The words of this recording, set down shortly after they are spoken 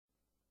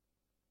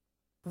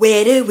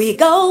Where did we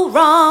go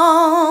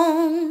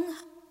wrong?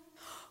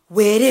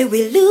 Where did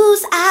we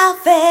lose our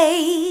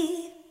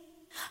faith?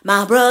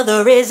 My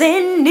brother is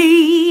in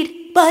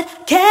need, but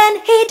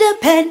can he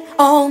depend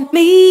on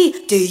me?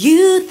 Do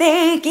you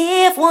think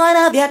if one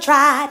of you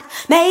tried,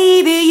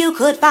 maybe you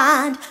could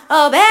find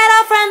a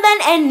better friend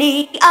than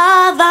any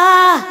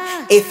other?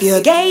 If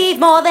you gave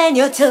more than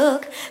you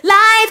took,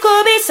 life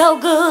could be so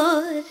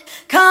good.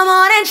 Come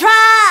on and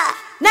try,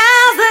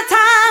 now's the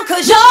time,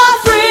 'cause you're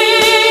free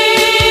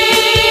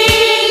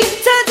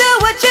to do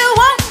what you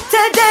want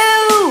to do.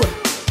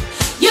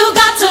 You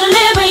got to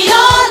live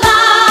your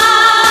life,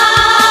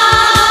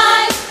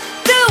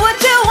 do what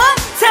you want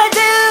to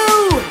do,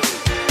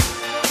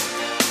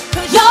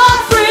 'cause you're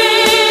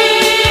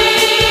free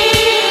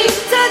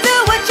to do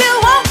what you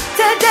want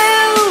to do.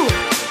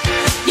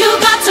 You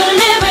got to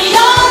live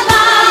your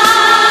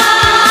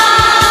life,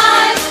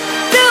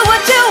 do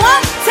what you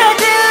want to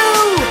do.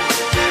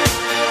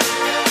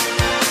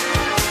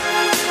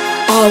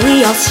 Are we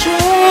all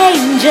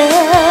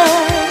strangers?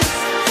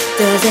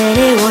 Does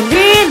anyone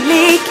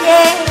really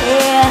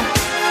care?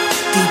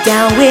 Deep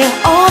down we're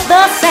all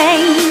the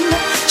same,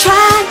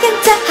 trying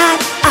to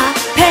hide our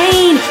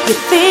pain. You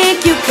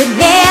think you could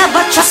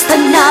never trust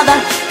another,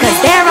 'cause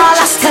they're all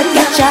out to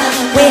get ya.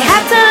 We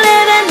have to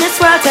live in this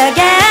world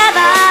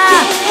together.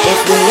 If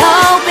we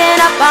open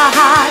up our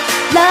heart,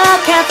 love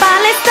can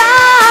finally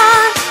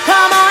start.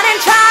 Come on and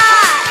try,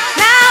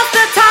 now's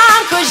the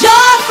time, 'cause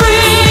you're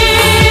free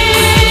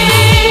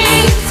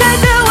to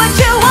do what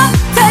you want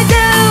to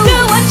do. Do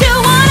what you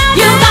wanna do.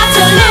 You got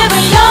to live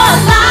your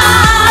life,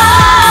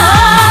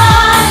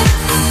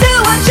 do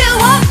what you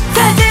want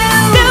to do.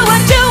 Do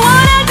what you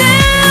wanna do,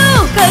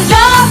 'cause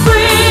you're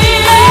free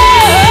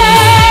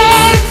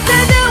to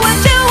do what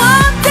you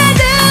want to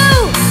do.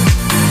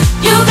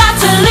 You got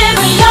to live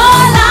your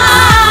life,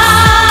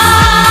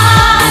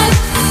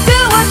 do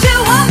what you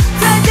want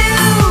to do.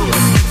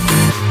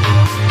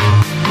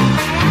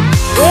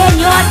 When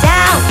you're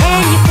down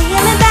and you're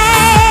feeling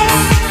bad,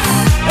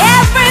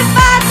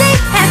 everybody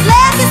has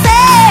left you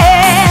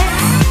sad.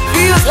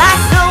 Feels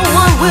like no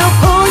one will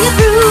pull you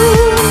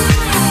through.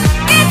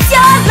 It's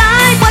your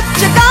life, what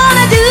you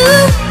gonna do?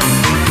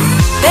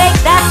 Take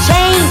that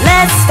change,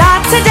 let's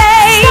start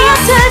today. Start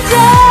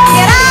today.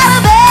 Get out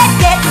of bed,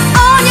 get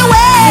on your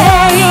way.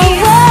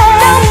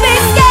 Don't be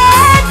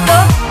scared, the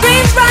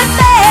dream's right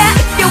there.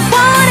 If you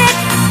want it,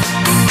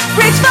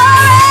 reach for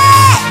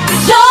it.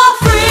 You're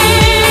free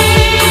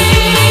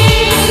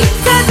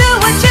to do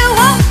what you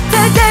want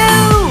to do.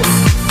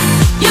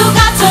 You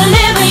got to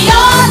live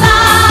your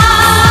life,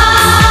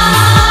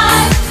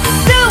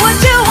 do what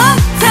you want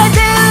to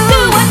do. Do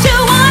what you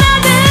wanna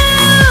do,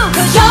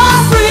 'cause you're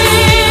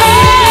free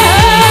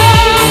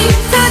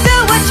to do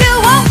what you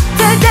want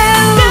to do.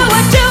 Do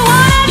what you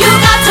wanna do. You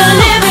got to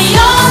live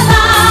your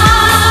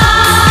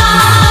life,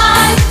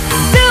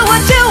 do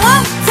what you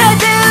want to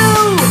do.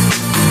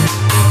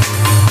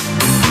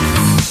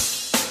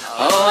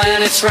 Oh,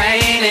 and it's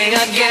raining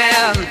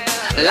again,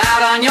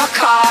 loud on your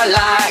car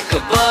like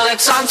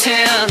bullets on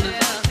tin.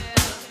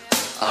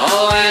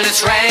 Oh, and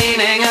it's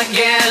raining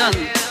again,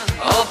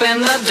 open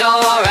the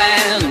door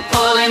and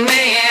pulling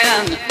me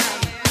in.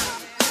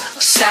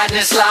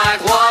 Sadness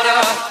like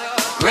water,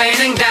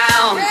 raining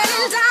down,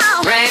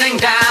 raining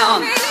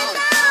down.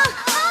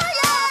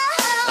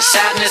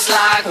 Sadness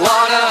like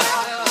water,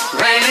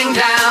 raining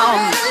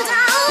down,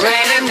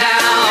 raining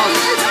down.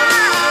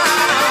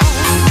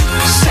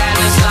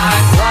 Sadness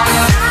like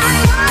water,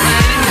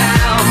 raining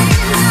down,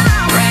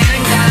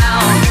 raining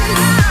down.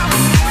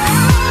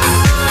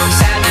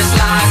 Sadness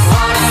like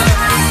water,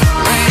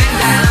 raining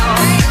down,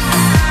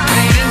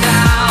 raining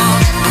down.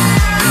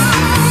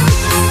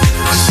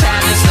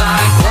 Sadness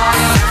like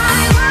water,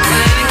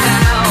 raining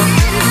down,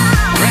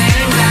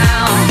 raining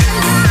down.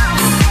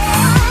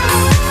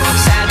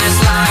 Sadness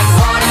like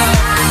water,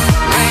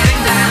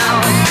 raining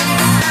down,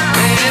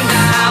 raining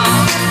down.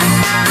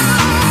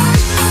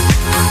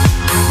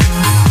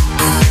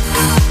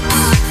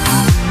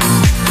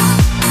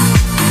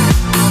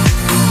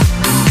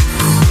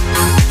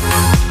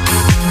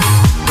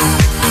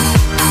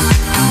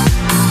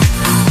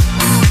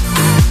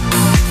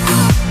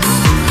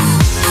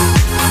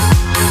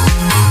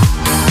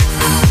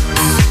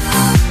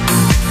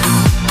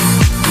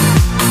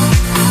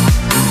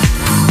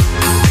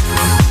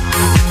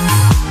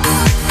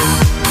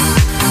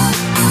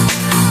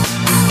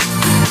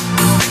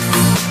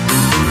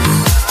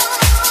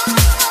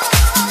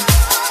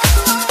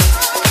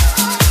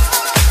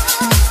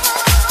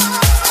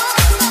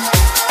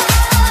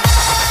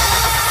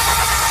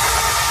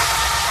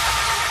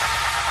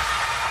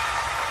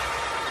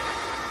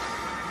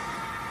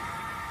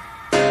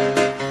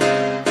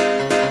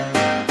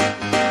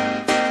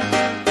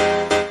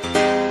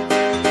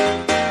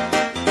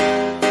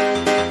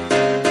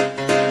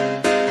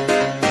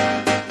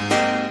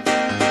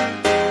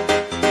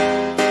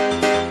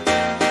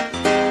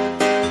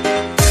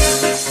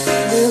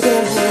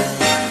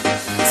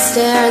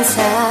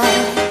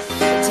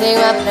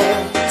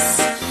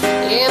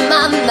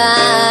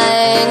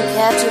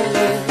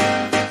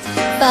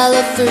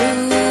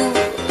 through,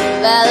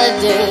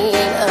 validate,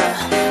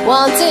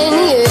 wanting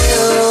you.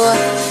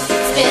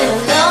 It's been a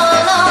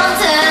long, long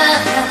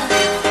time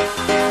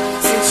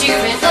since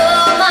you've been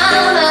on my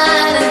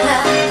mind, and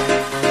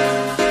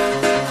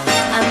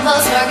I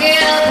must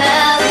forget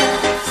about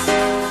this.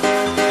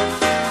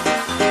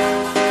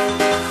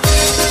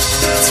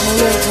 Tell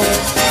me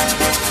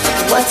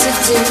what to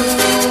do,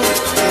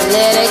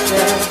 let it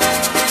go,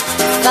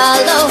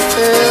 follow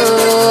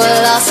through,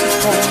 lost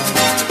faith,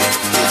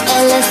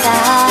 endless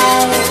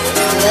eyes,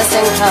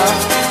 listen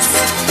close,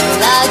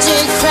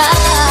 logic cry.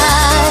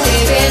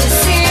 Baby, it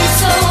seems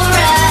so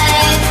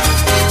right,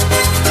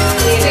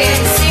 baby,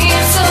 it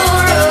seems so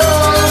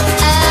wrong.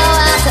 Hour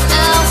after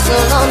hour, so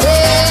long,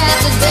 day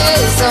after day,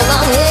 so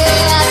long,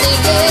 year after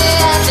year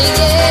after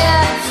year,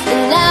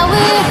 and now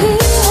we're here.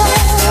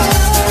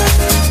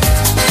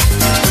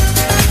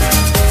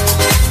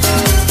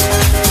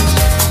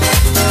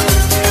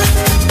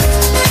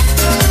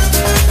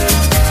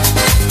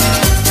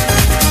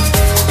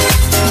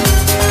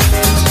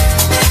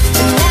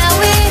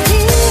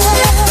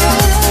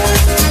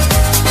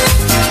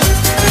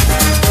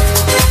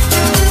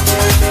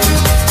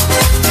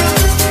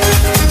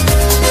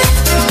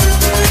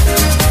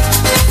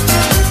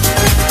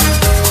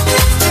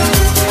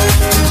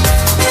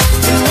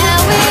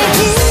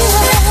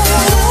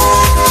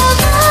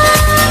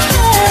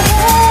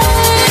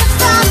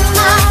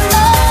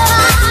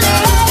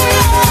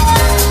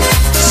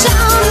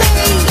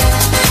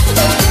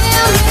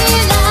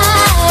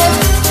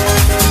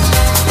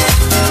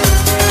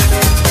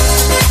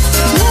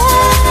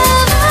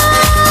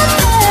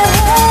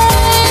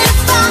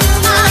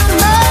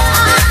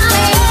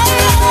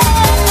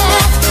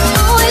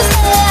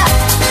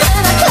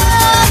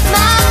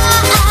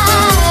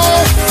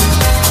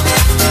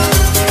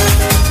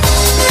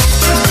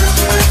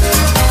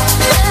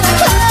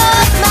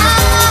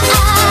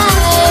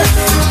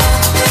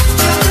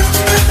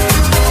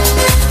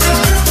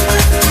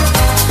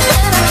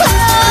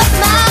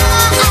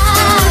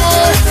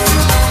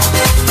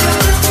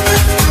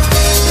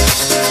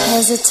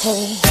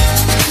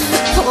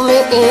 Pull me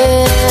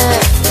in,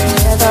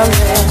 rhythm,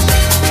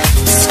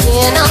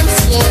 skin on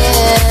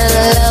skin,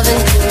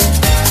 loving you,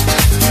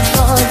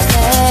 going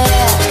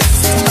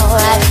fast,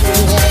 alright,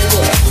 yeah,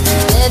 yeah.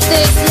 Let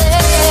this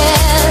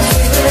last,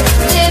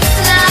 it's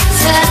not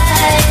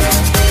tight,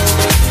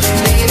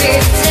 baby,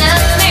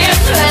 time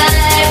is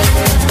right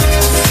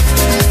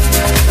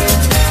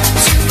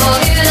to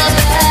forget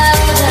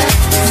about us.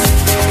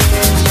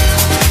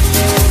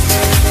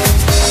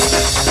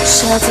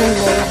 Shelter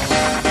me.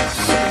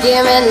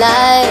 Give me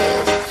light,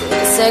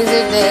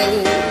 sexy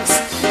days,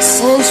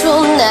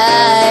 central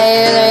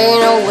night, ain't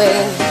no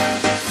way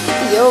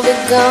you'll be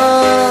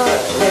gone,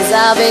 as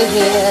I'll be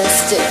here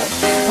still,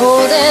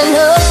 holding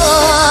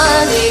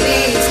on.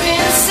 Baby, it's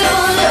been so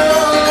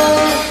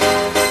long,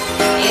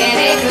 and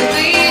it could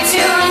be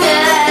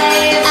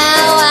tonight.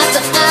 Hour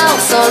after hour,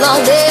 so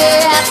long,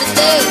 day after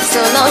day,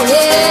 so long,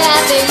 year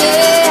after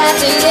year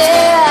after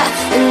year,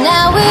 and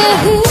now we're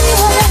here.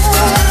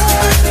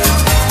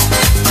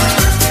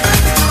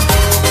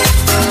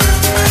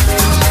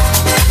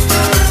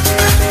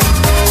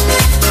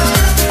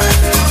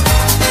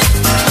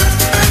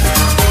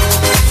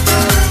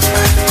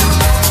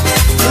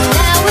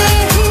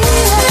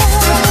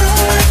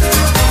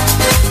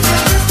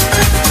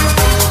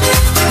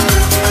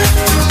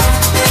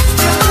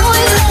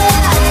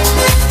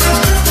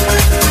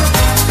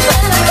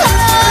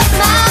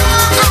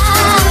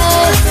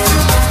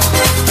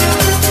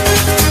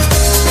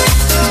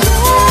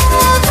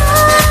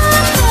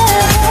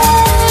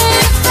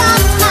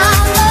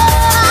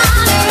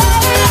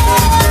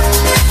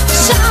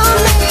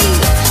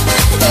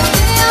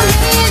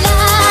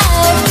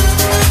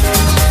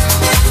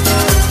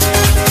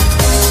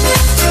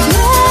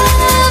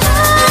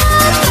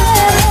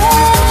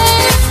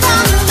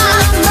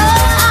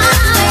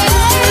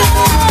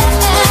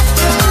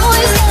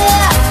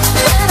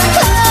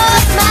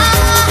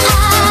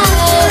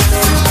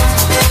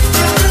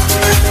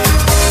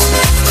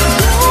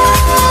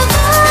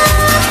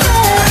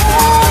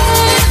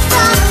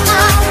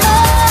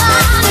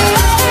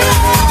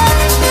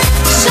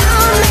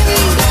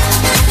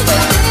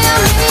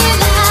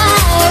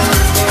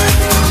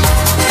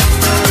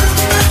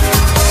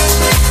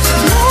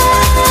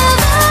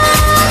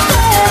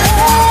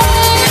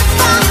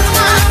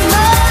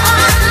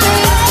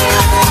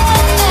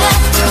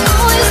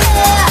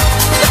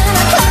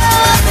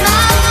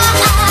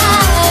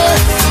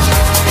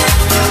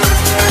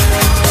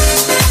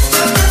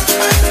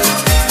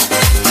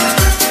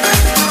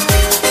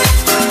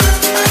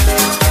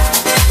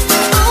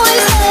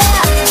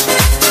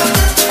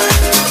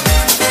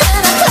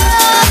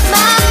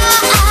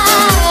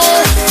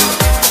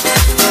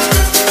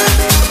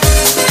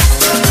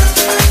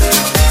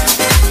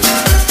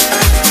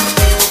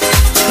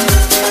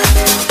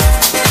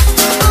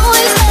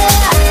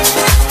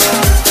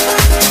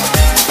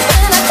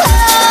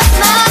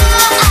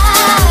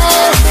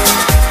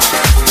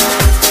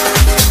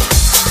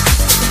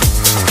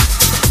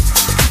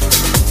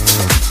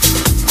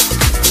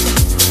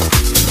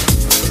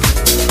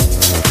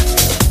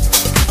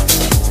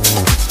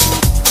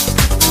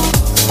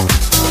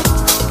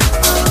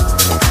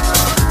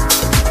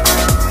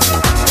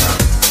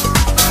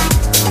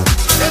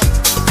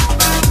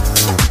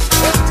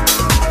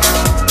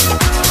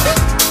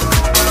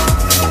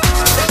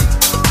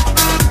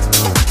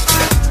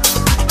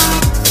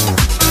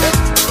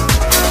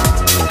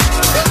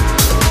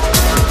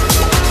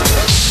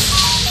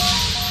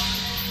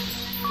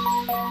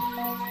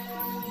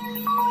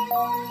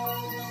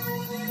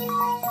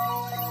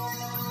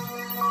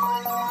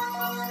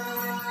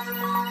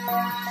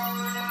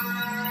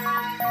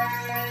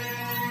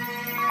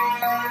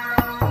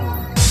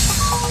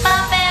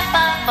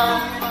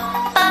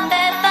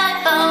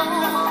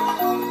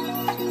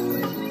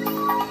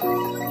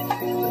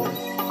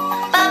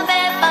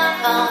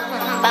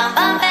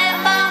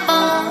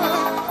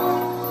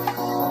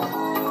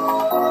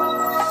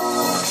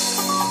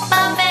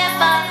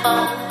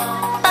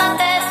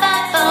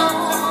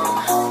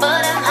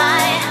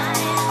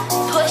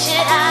 Push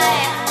it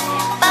high,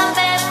 bum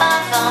bam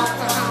bum bum,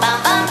 bum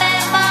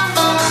bam bam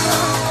bum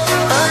boom.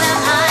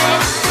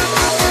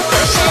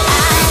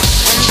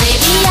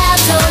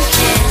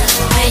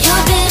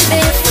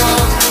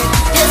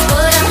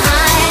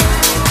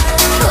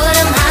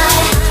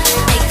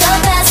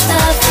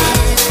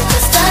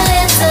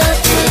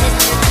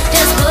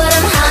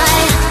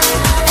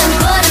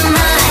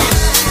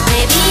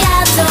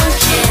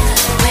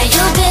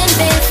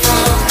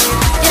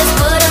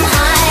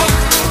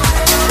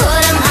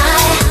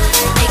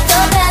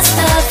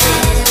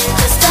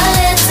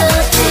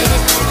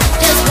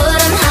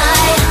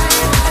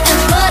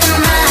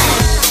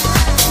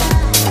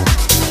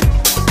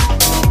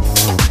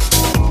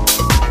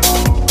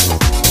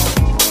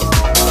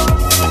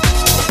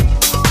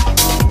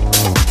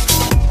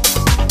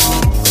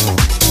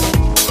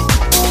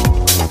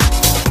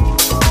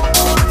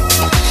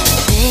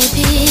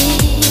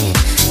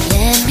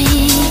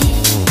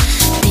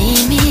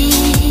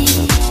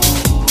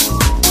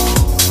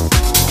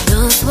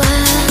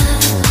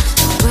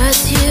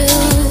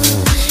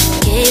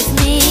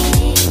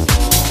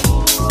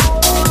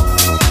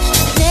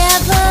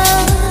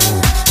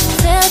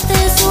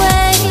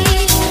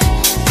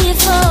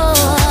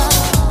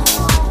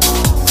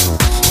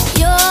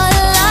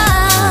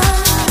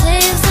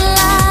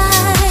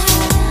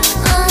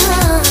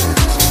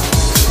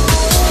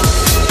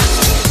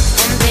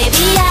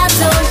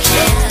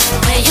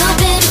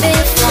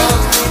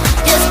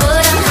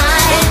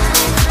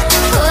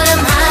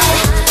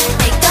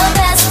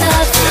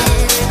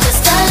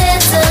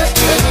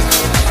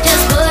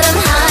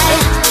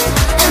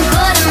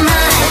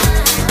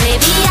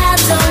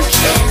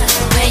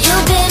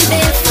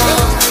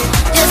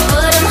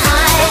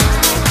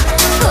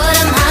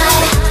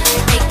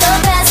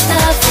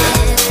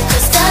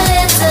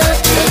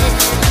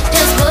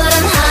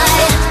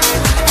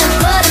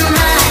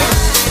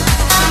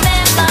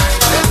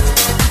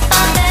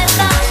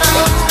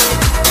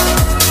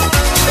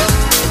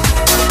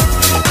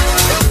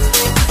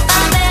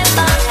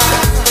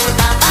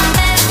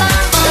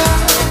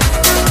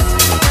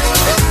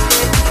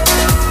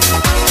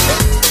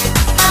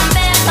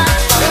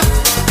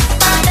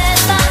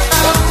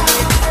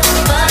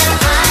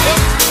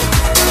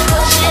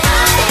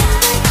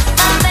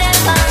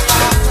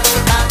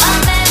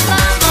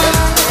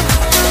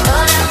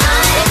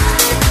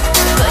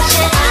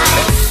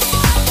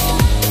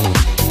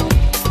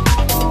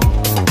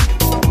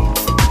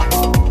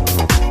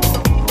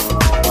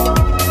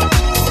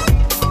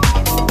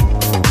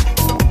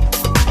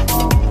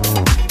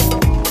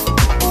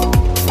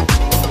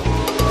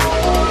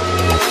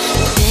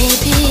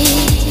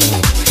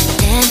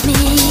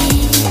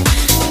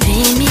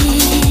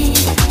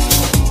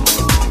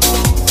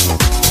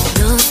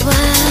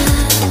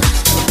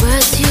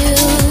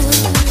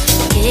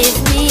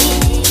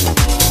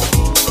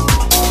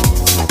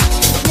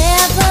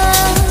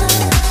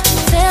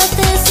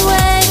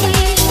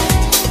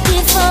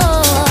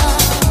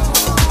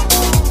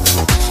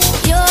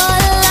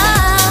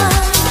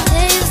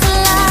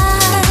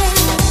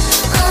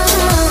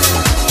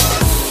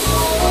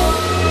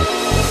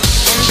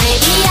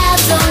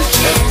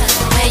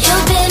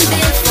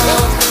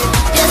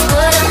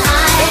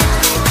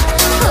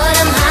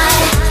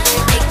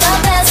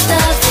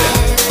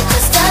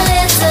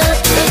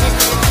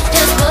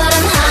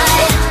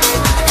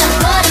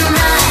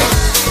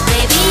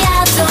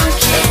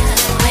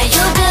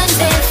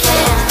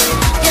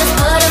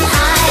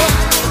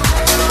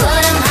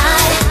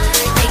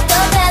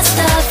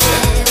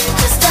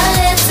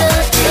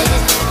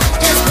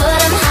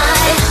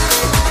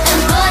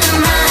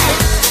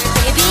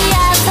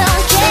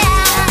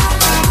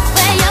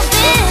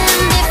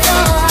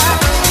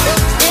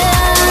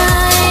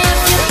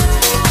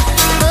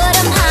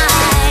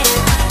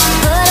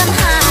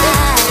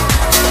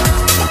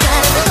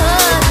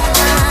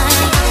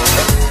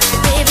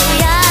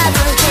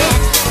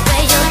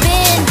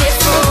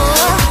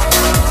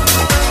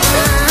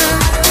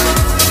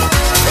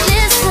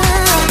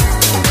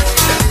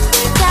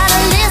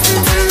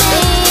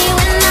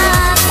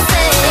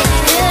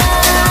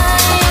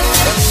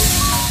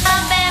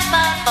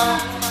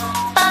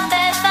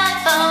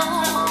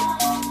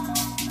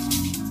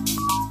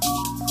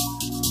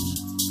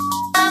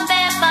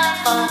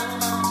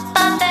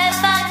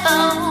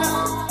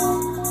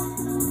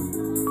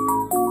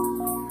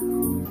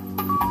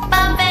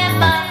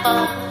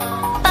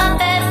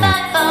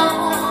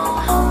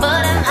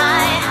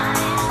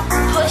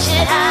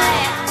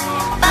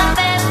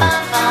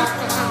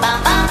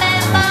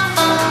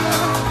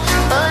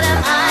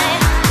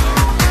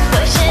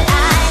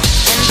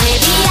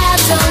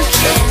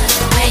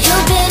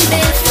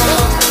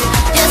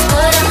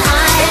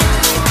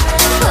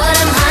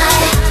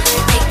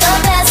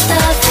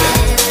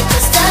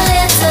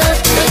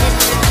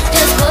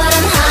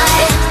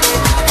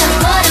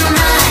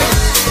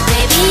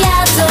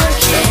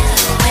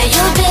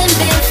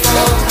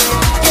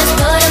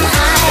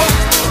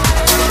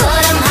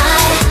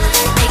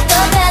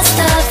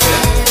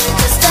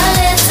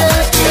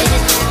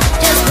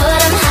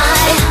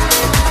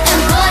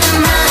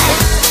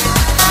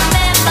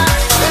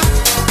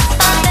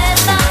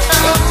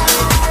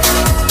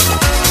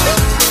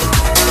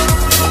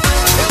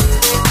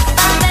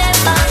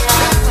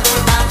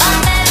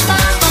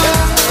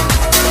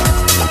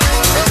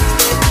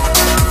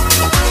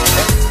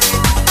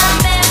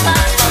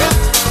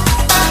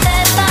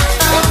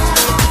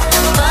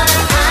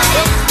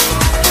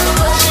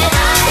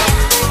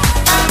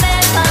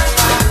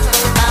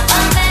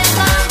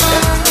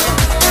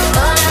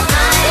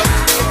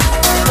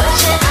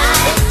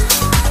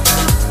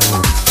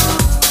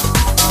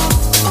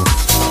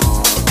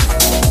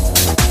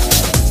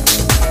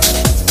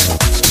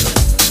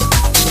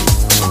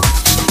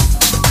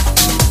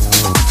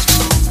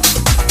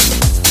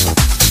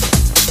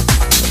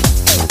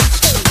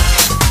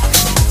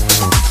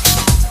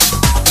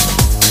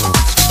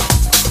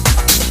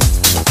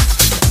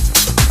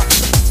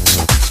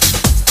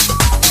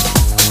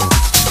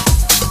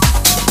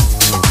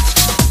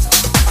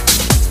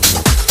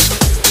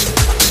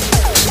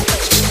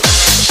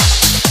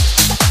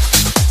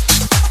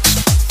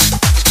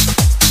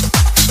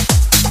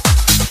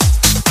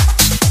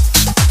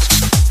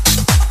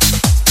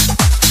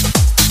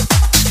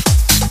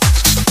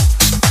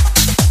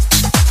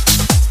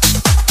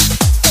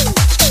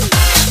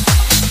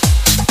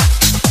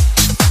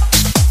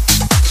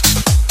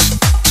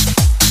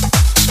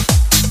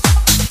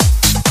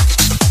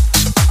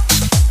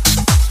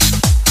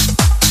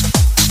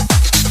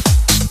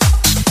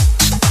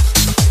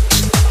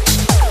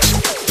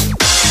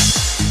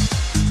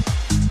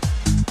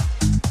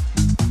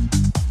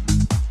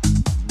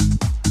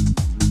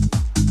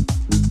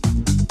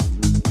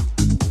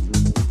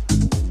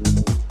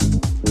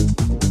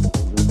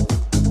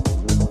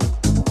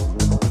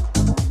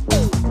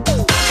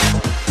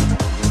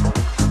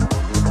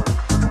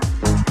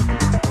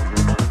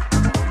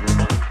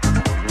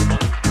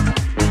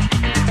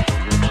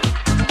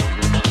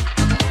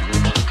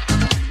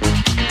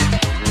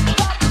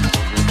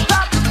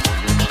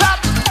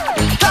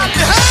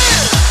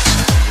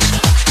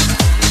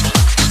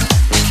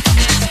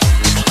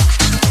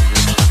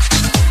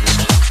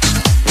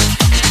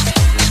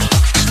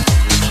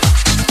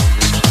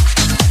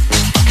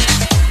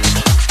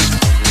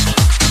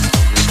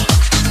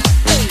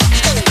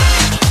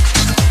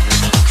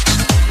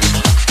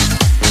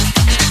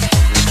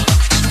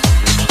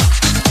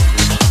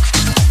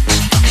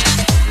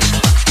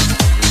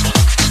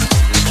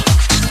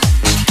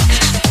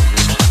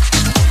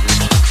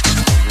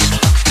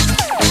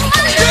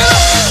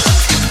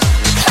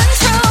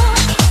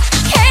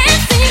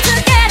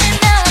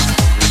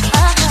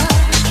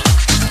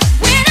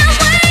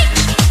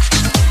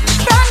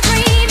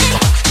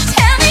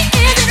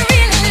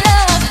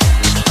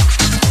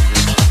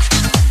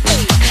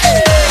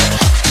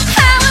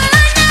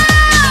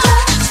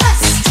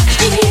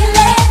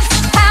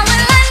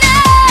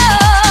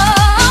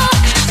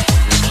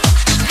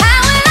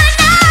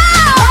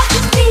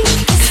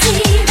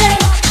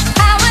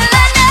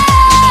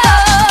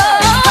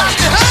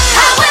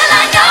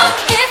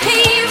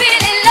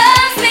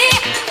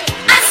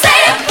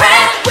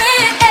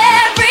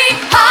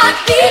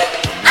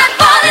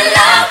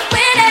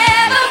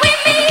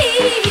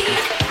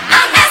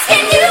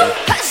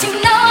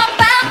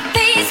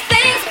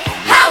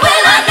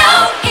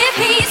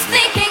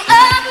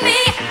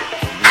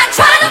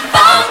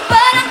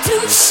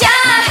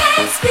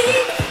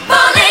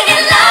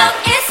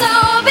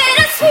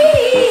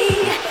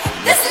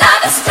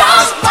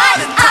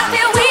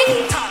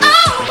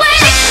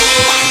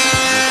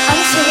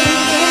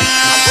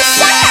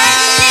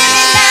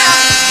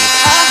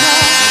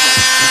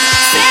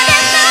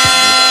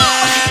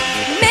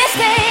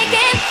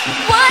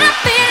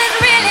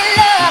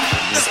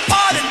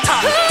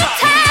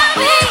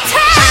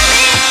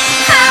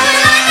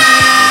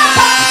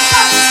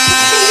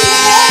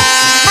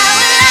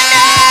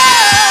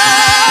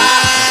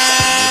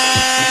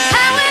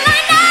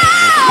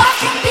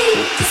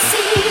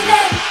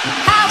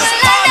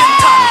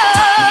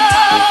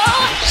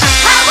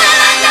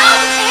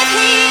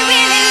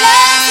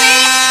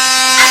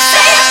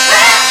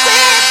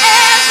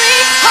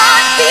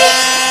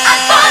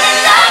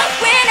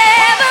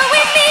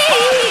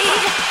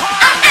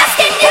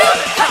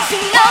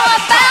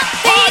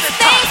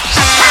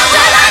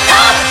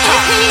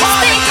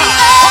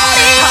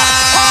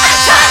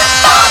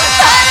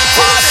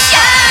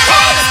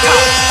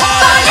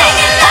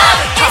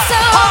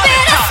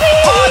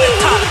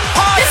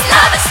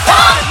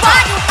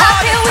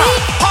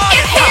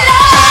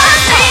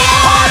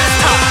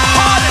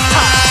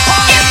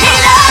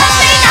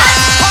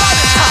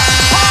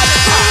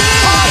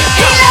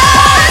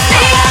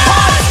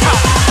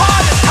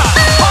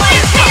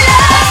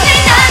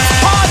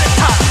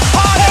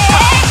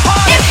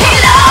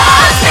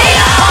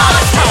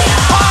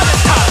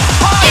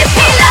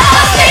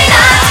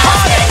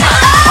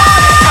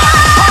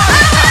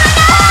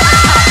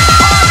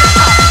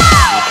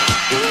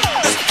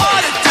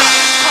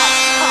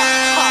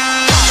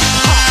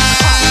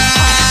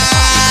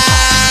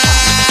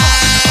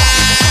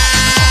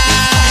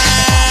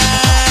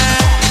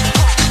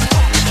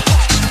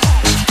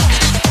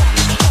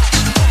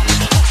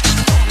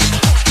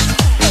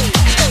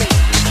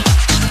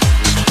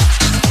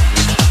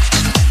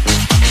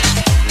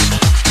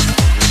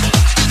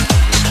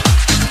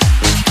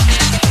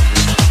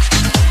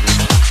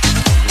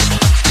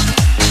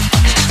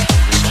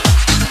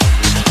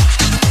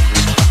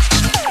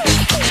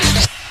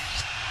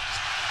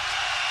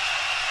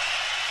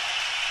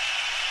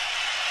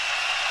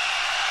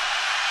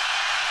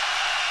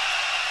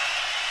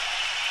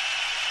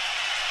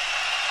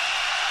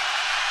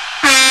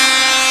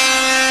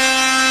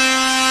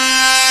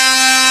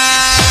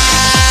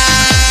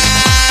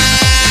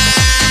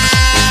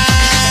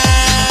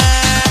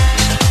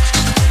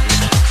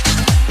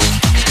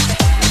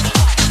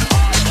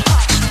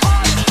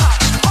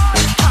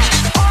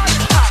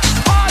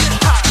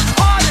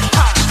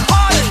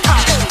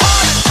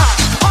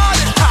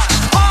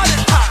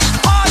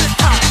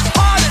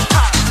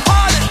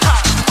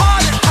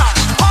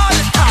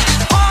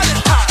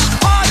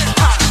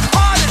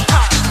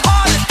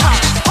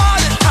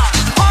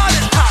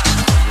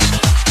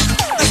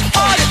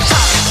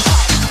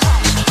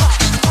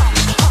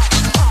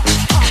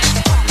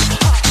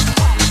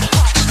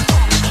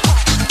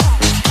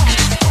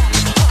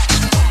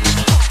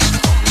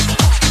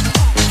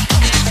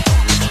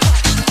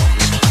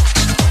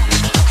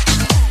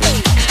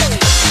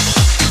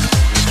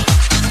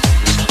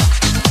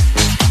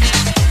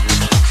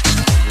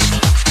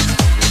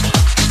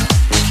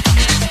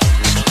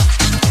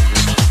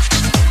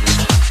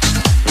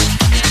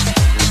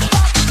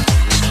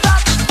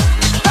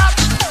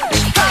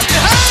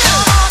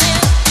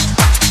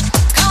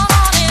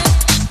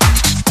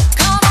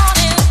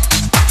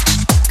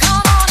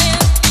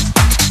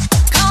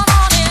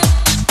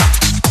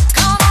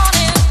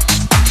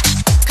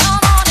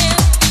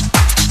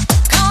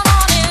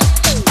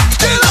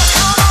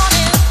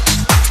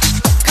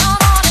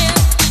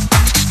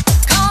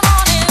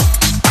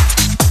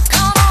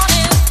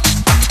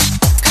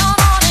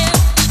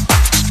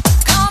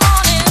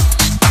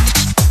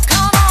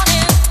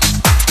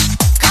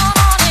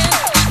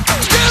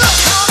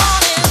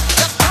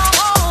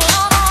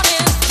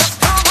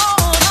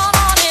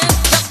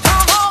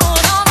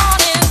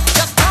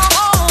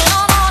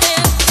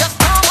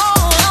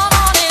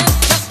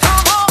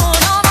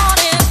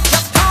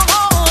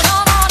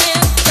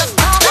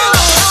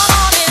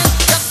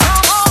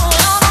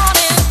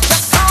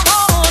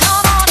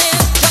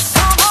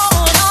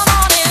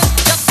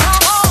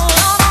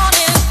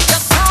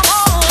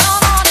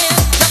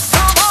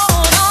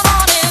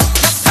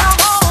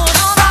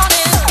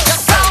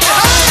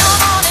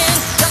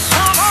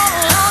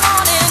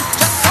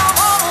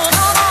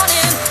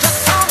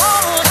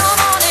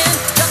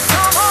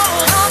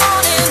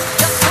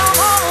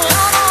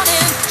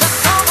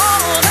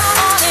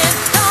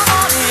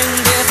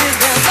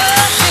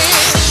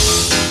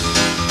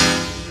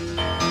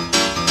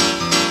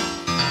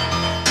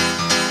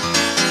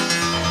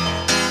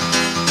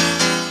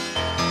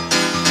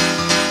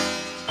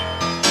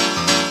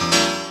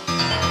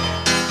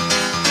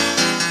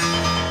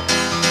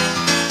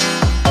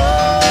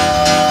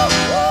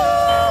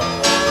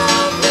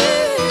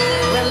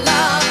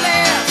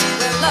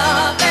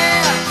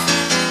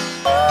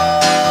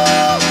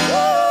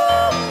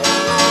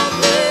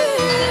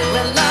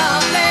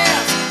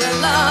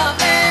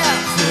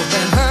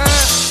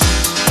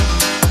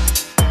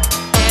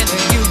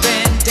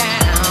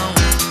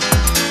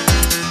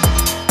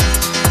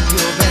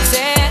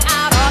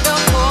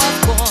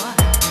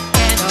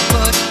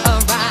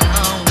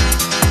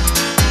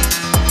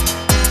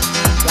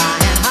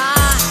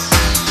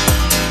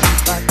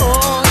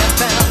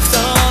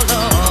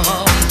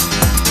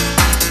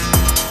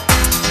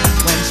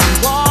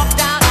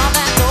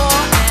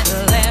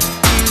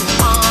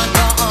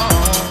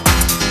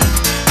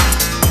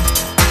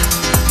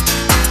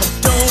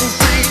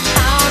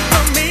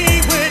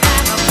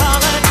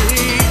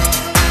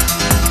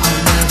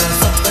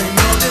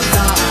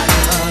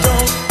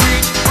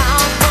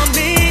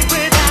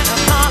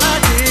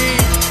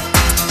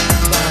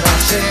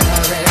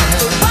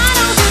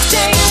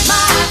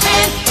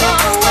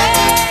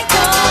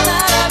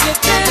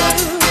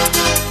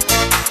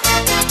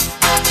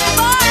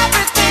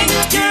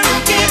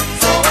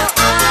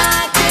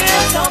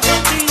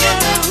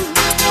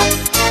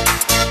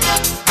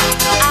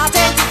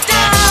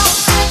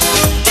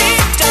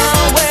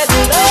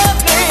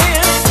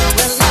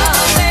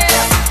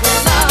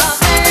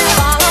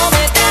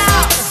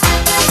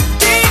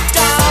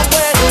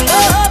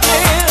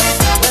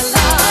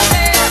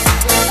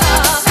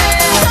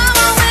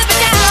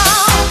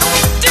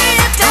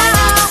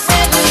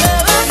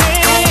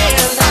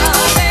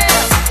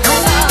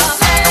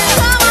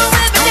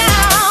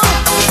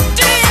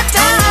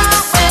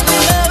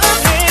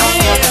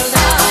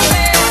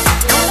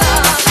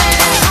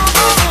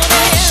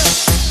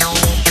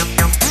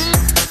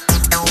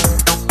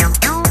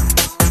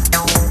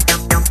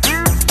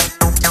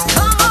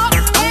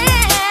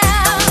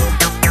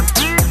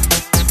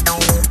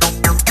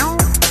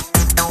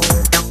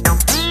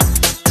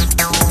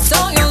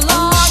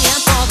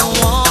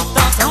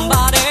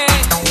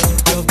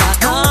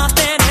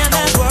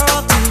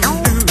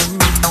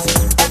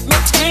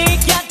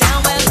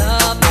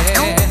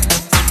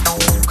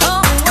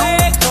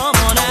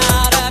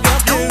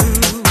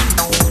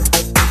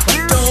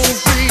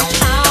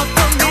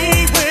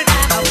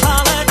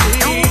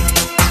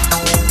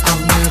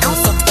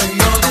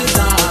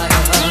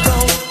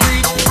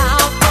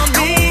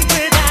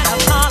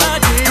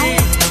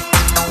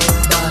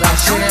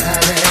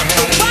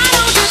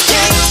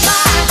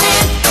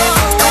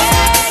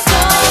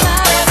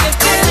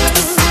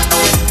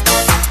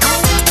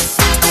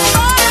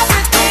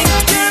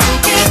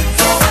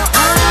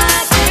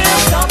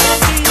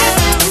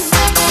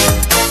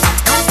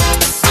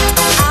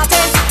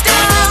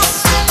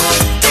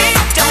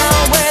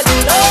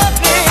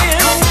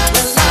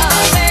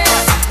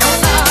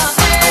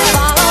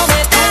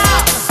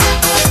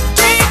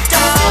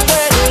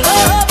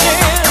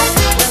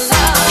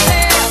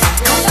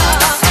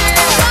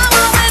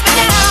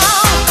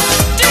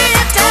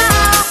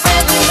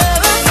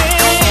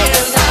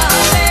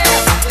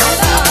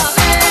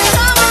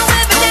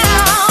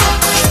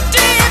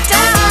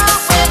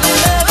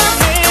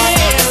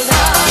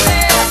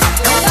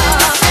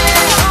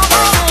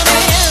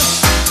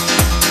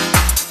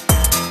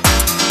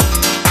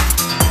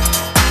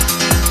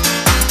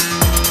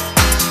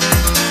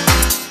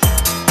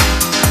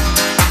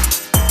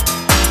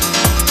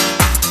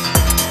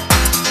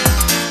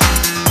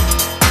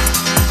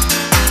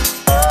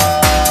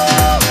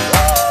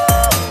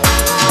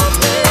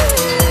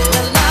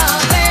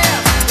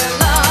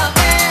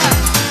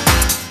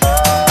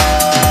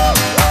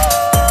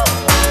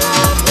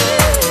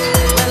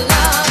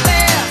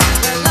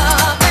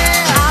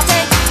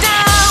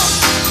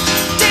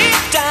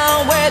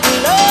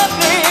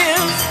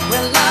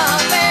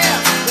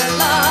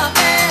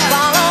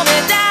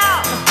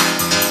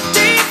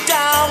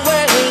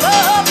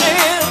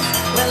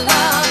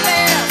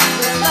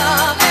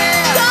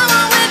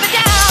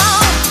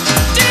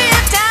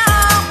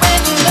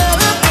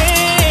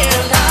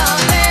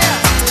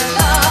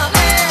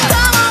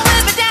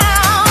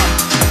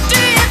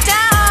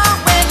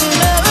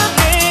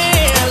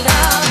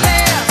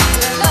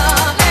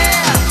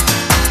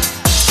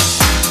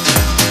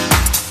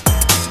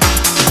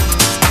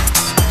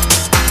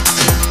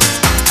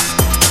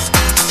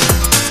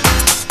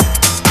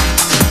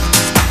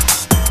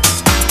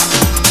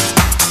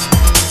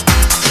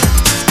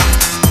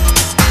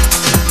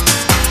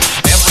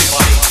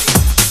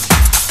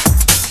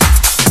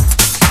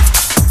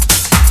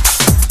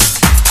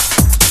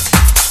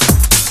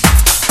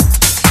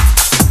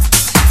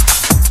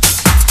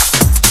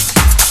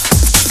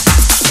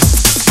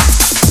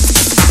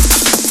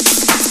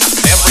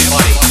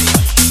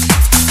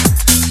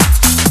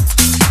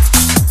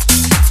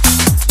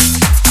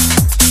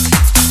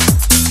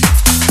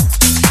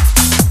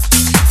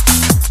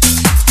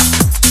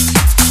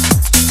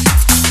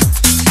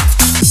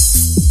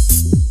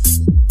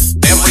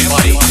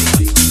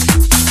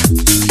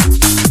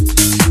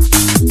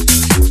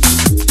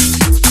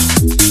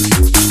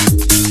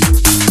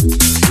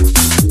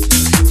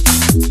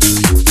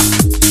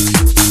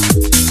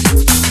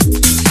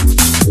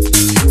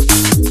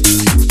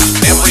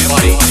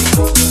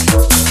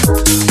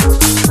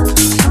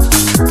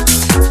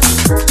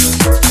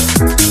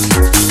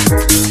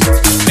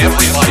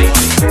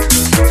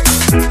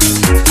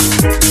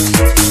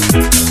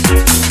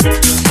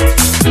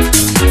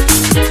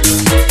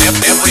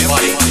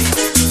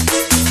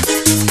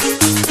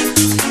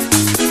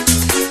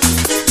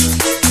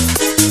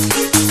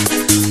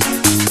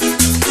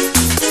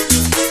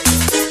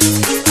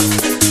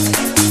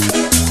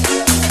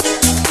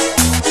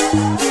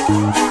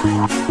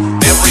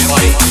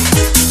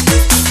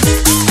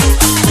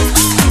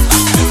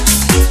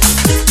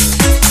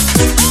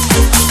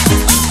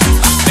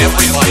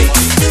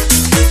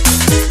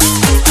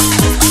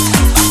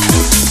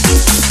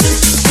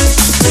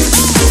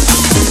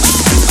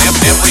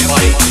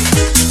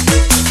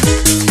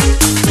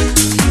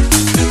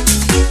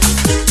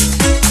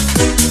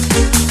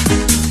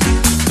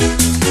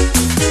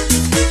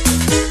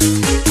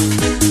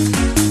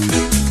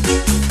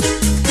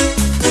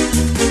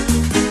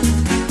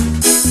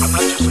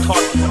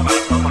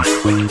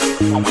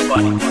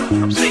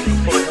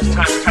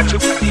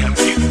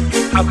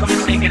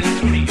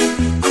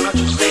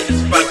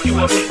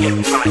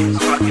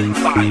 start getting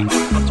fired.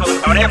 I'm talking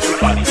about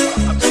everybody.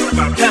 I'm talking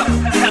about hell,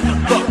 heaven,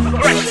 love,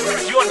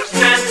 aggression. You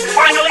understand?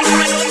 Finally.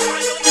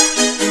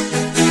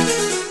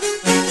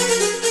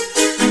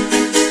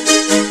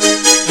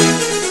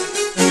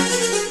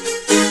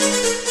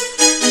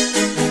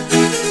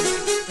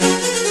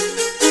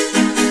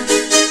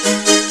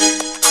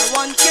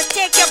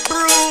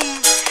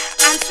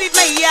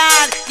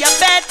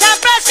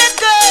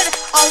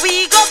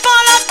 We go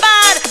fall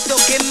apart. Don't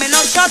give me no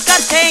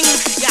shortcut thing.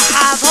 You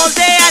have all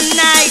day and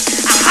night.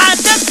 I had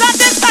to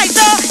satisfy,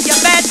 so you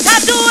better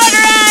do it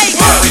right.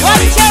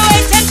 What you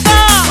waiting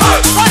for?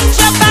 Put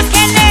your back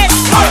in it.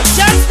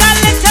 Just a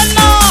little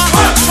more.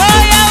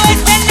 Throw your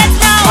weight in it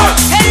now.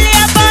 Tell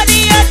your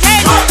body you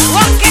can.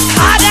 Walk it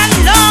hard and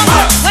long.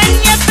 When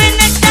you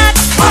finish that,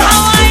 I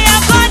want you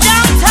go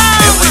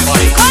downtown.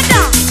 Go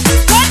down,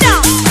 go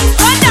down,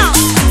 go down.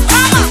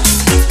 Come on,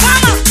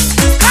 come on,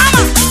 come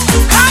on,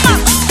 come on.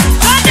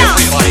 Go down,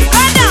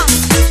 go down,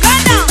 go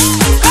down,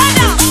 go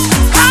down.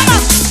 Come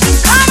up,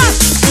 come up,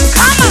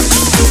 come up,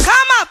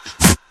 come up.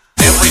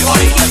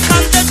 Everybody. Here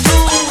come the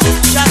two.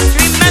 Just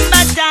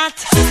remember that.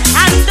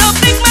 And don't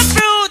pick my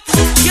fruit.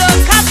 You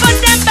can put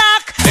them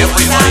back.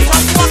 Everybody. Start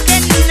off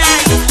walking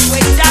night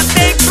with that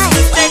big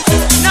broomstick.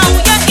 Now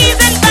you're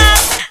easing back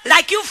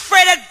like you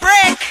fretted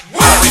brick.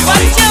 What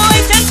you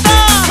waiting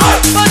for?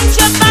 Put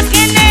your back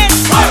in it.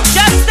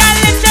 Just a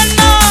little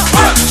more.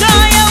 Show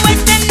your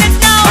weight in it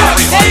now.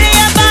 Tell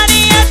your body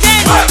you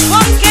can.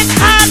 Walk it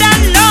hard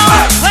and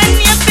long. When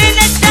you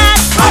finish that,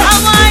 I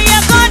want you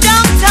go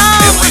downtown.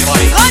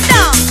 Everybody. Go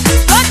down,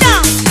 go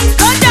down,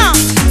 go down,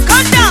 go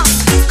down,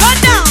 go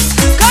down,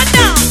 go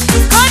down,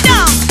 go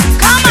down.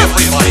 Come up,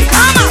 Everybody.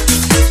 come up,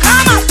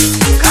 come up,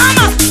 come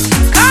up,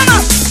 come up,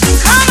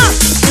 come up,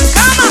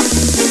 come up,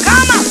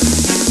 come up.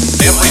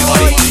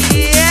 Everybody.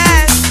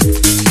 Yes,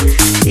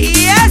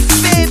 yes,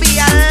 baby,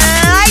 I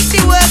like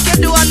the work you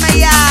do on my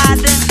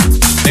yard.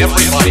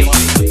 Everybody.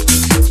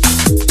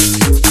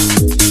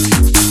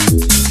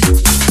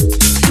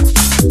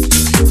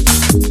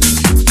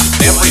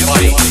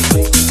 Everybody.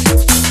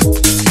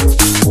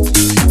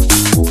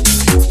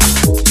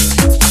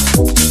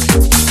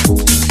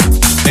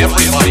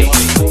 Everybody.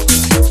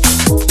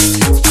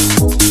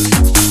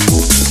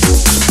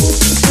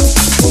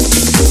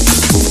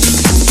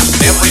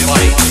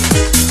 Everybody.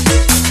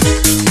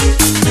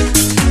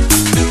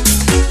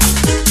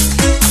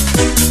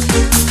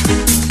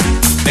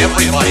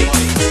 Everybody.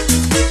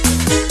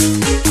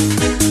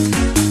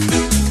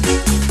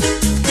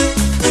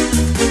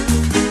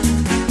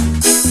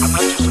 I'm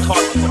not just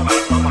talking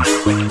about my mind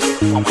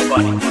clicking on my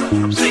body.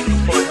 I'm saying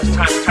before it's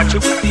time to touch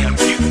your body on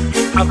you.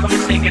 How come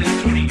it's saying getting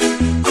through to you?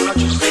 I'm not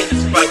just saying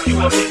it's about you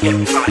or me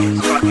getting fired.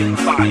 Start getting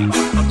fired.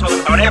 I'm talking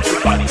about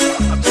everybody.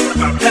 I'm talking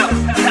about hell,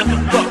 heaven,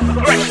 love,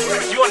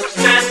 aggression. You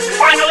understand?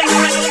 Finally.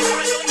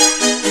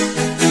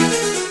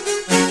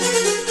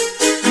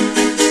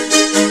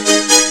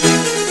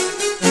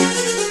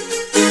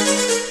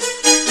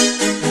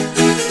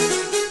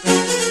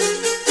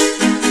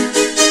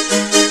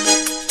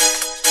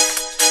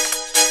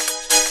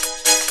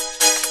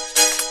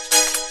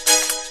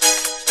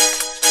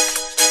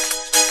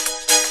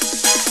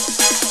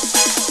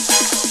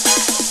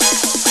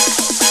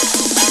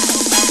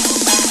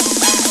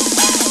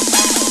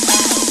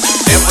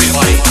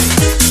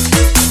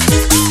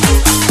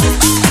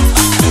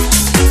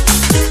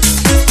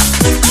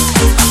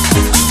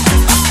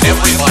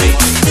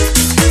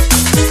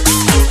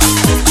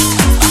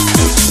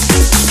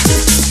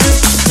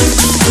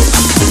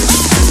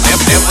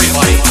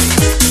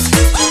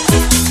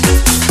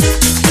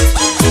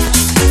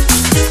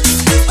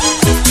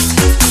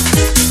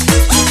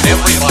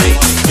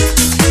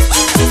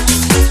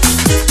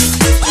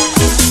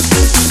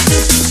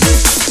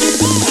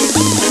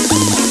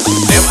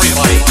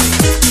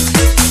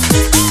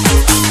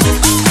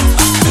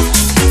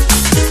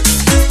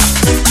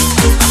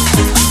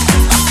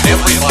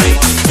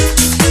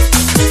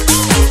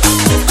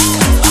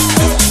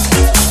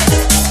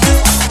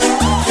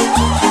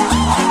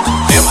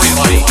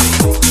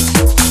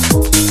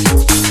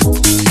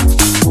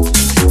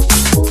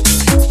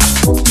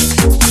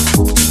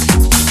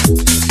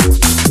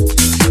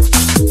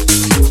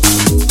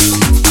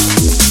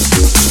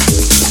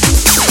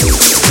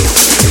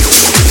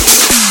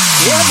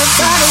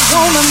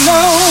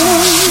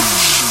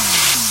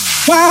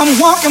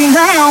 Walking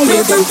around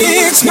with a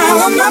big smile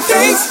on my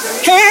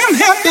face. Hey, I'm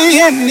happy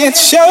and it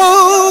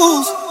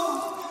shows.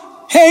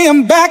 Hey,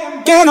 I'm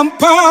back and I'm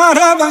part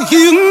of the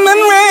human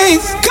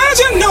race. 'Cause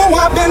you know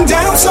I've been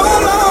down so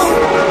long.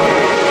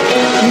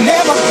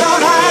 Never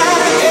thought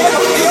I'd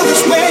ever feel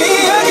this way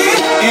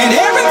again. And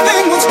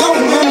everything was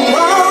going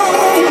wrong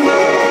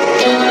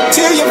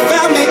till you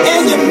found me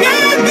and you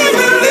made me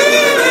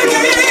believe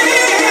again.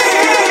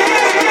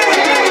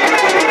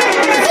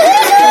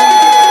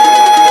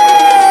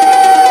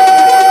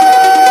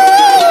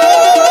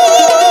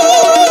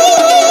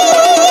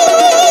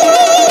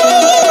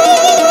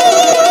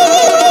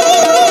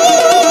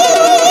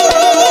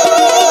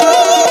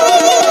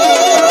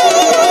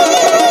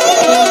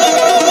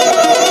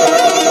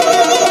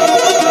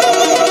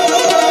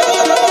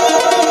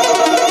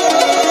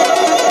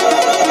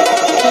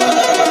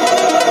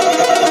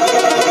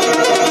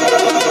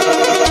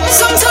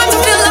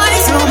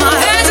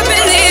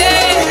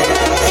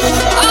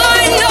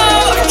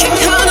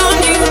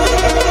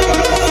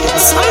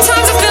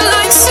 Sometimes I feel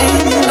like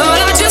saying,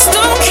 Lord, I just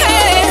don't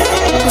care.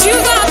 You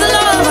got the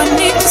love I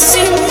need to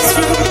see me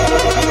through.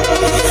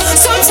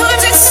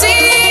 Sometimes it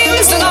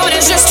seems the going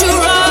is just too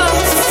rough,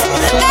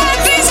 and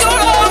things go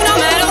wrong no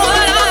matter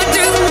what I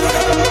do.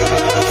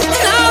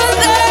 Now and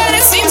then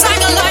it seems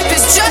like a life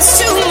is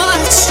just too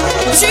much.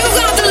 You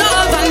got the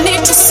love I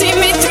need to see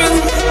me through.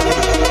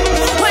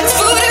 When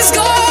food is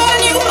gone,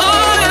 you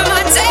are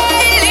my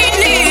daily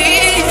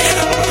need.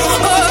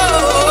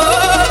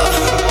 Oh,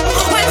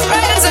 when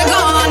friends are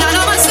gone, I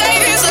know my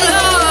Savior's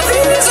love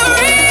is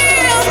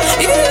real.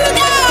 You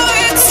know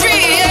it's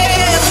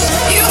real.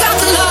 You got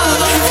the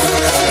love.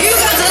 You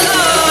got the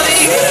love.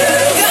 You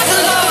got the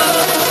love.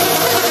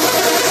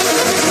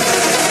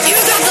 You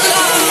got the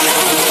love.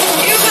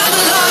 You got the love. You got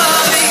the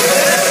love.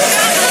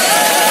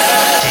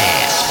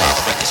 Dance while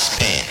the record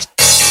spins.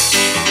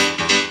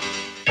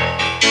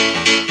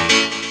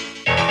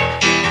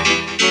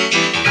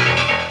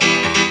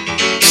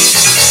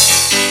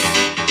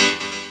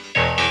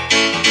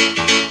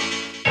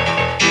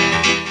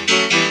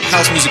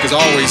 House music has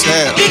always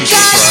had a piece of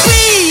Because pride.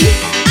 we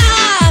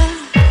are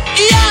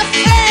your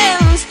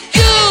friends,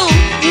 you'll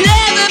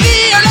never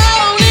be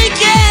alone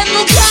again.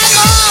 Well, come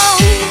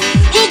on,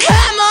 well,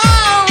 come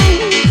on,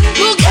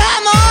 well,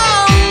 come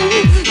on,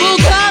 well,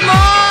 come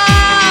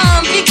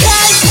on.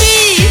 Because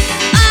we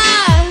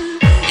are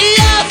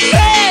your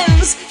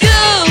friends,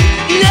 you'll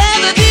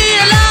never be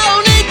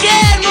alone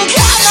again. Well,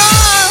 come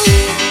on,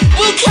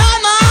 well,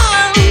 come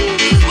on,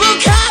 well,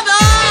 come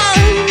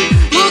on,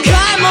 well,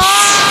 come on.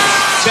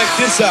 Check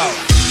this out.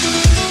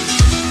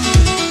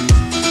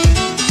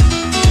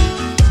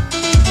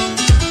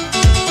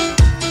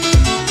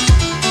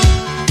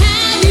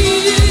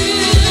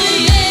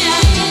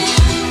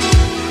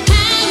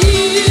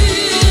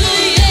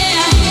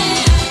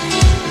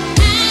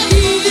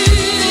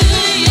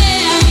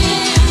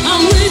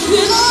 I'm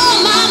with all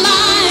my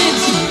mind,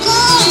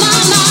 all my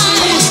mind.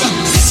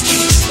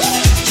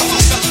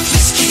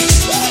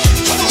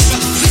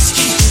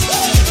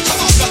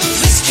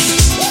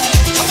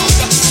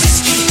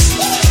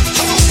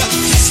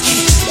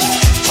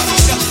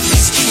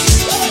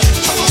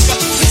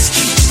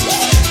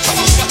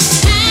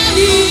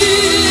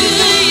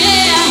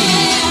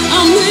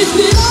 I'm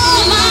with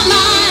all my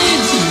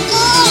mind,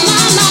 all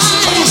my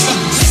mind.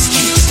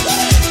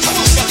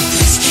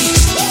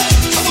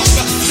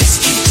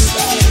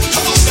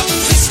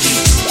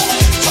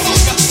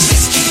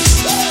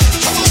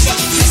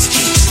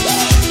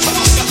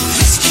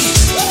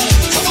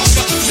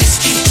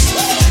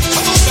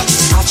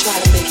 I'll try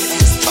to make it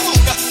last.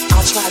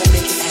 I'll try to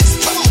make it last.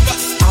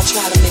 I'll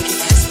try to make it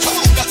last.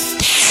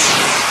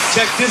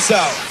 Check this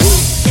out.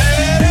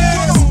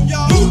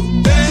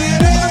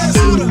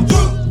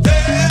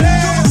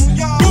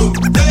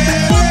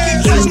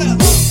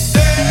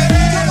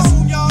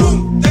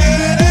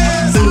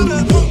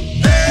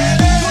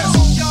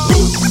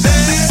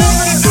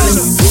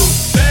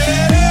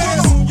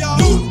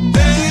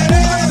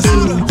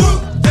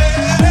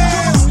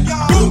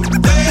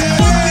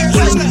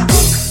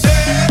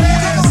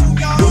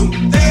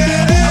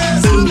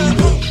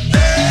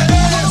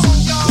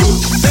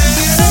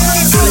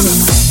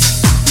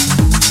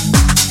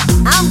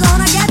 I'm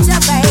gonna get you,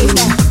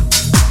 baby.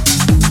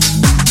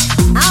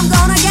 I'm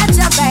gonna get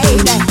you,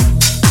 baby.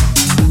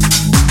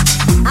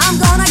 I'm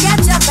gonna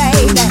get you,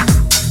 baby.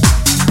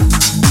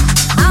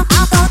 I'm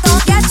gonna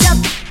get you.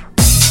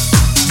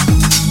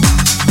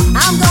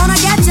 I'm gonna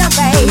get you,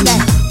 baby.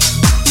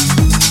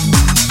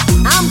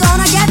 I'm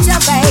gonna get you,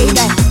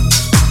 baby.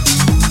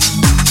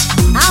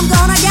 I'm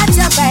gonna get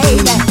you,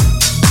 baby.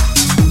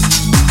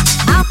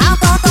 I'm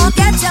gonna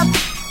get you.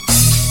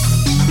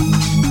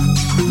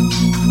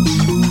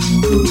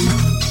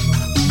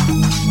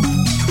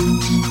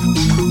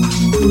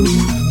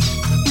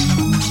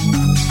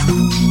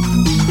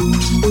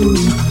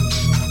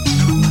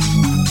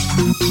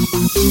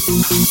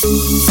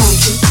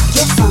 Funky,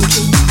 get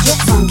funky, get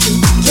funky,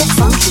 get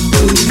funky,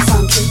 baby.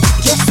 Funky,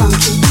 get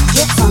funky,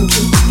 get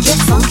funky, get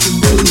funky,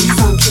 baby.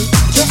 Funky,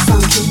 get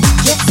funky,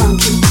 get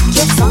funky,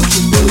 get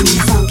funky, baby.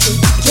 Funky,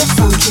 get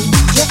funky,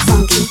 get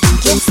funky,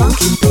 get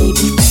funky,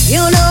 baby.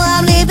 You know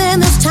I'm leaving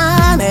this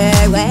time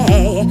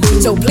away,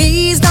 so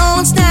please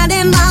don't stand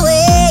in my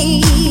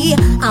way.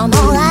 I'm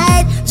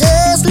alright,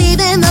 just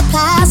leaving the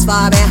past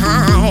far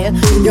behind.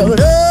 Your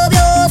love,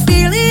 your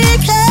feeling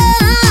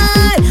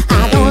kind.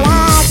 I don't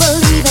like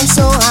believing,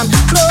 so I'm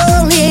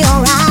slowly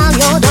around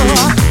your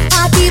door.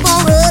 I keep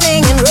on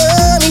running and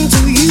running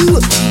to you.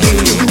 If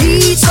you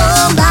need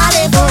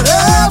somebody for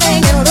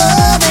loving and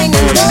loving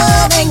and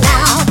loving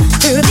now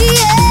to the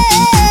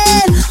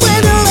end. When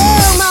you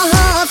love, my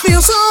heart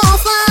feels so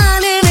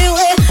fine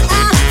anyway.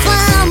 I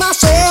find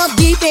myself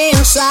deep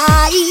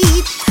inside.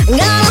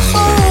 Gotta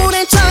hold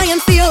and try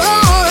and feel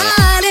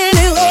alright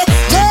anyway.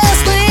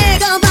 Just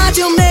think about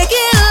you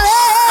making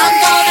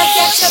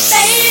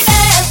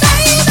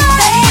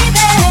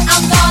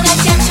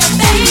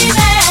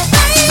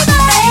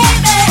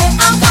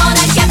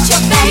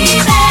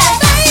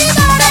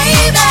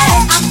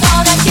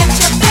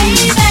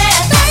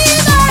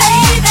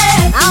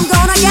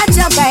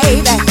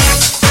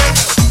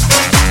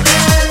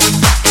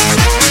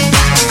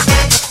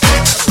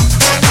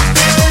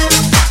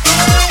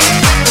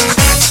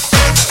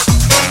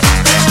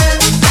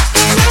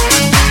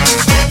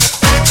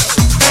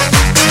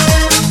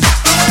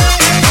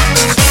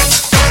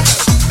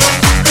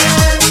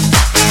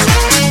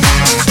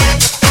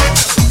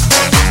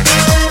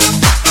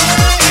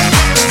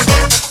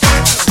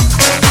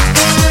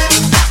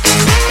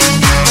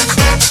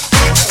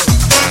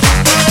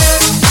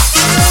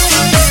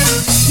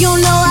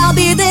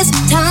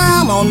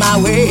on my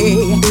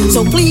way.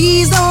 So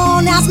please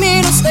don't ask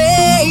me to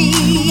stay.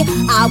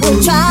 I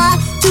will try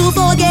to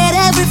forget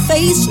every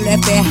face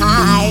left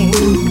behind.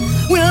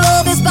 When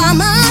love is by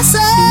my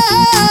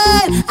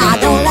side, I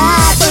don't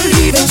like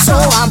believing, so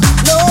I'm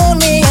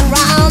lonely and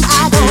round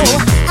I go.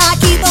 I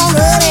keep on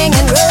running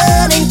and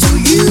running to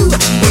you.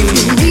 When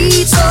you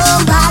need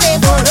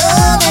somebody for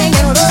loving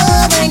and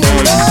loving and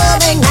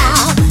loving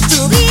now to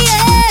the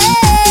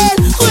end.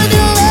 When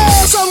you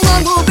love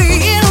someone who'll be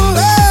in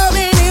love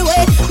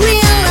anyway,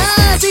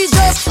 realize he's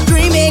just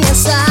dreaming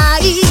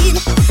inside.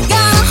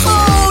 Gotta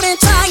hold and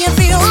tight and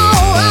feel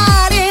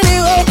alright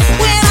anyway.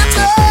 When I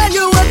turn,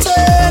 you will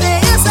turn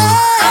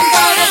inside. I'm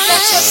gonna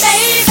get you,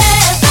 baby,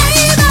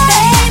 baby,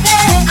 baby.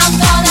 I'm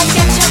gonna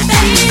get you,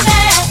 baby,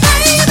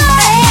 baby,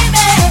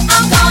 baby.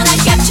 I'm gonna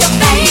get you,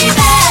 baby,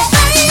 baby, baby.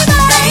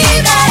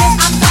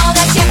 I'm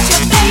gonna get you,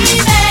 baby,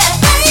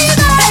 baby,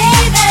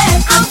 baby.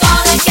 I'm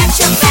gonna get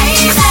you,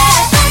 baby,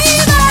 baby,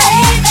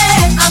 baby.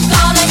 I'm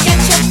gonna get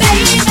you,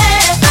 baby,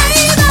 baby,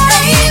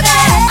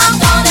 baby. I'm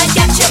gonna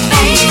get you,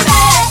 baby,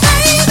 baby,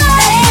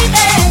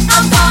 baby.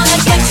 I'm gonna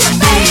get you,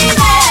 baby,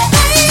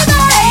 baby,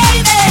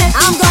 baby.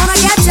 I'm gonna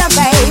get you,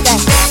 baby.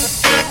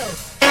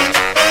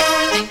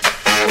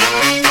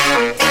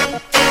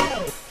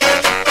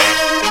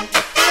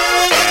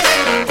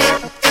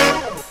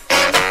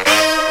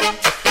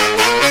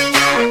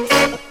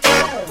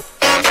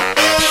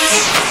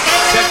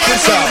 Check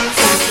this out.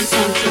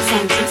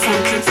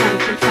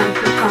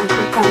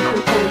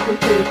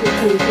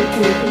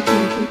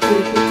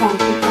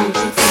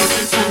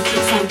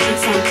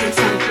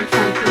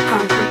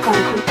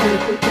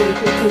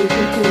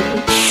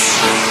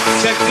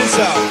 Check this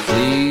out.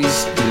 Please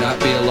do not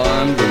be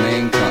alarmed,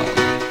 remain calm.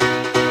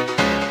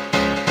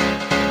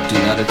 Do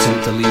not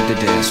attempt to leave the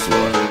dance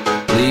floor.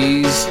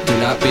 Please do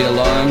not be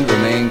alarmed,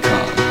 remain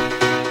calm.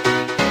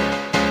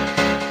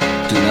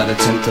 Do not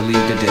attempt to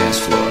leave the dance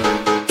floor.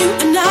 You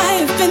and I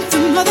have been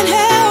through more than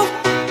hell.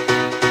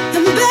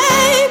 And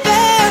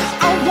baby,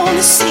 I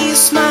wanna see you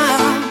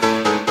smile.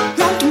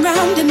 Round and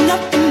round and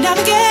up and down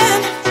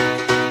again.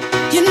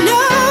 You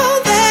know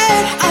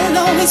that I'll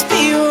always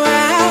be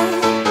around.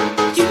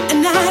 You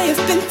and I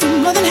have been through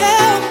more than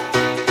hell.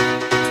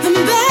 And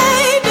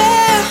baby,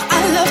 I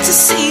love to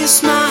see you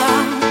smile.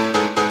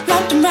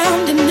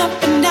 Round and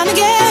up and down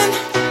again.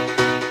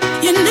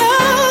 You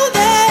know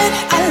that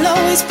I'll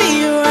always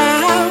be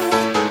around.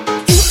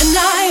 You and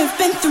I have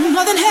been through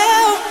more than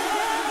hell.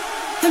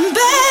 And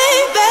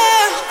baby,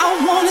 I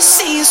wanna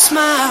see you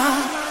smile.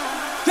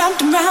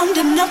 Round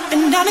and up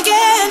and down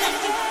again.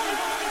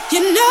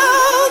 You know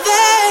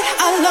that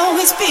I'll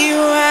always be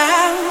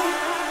around.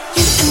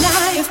 You and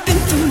I have been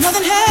through more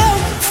than hell.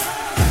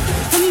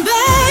 And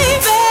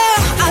baby,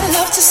 I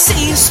love to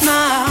see you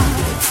smile.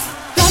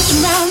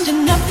 Round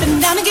and up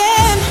and down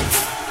again.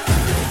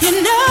 You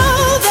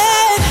know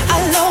that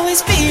I'll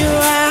always be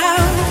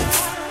around.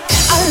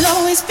 I'll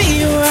always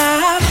be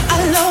around.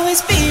 I'll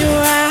always be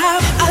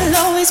around. I'll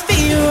always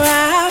be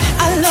around.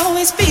 I'll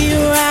always be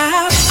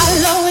around.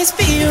 I'll always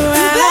be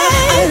around.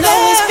 I'll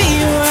always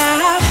be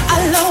around.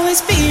 I'll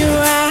always be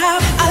around.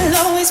 I'll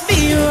always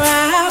be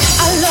around.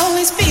 I'll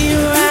always be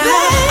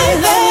around.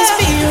 I'll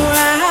always be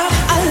around.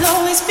 I'll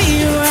always be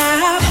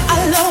around.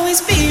 I'll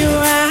always be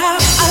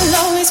around. I'll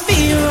always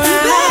be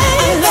around.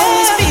 I'll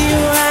always be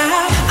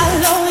around.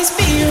 I'll always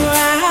be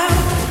around.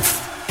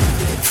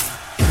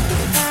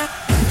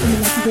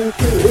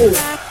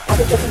 I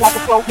can take it like a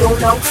pro, you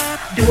know.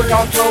 Do a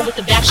long throw with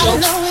the back stroke.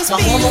 My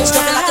hormones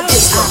jumping like a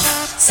disco.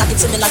 Suck it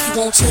to me like you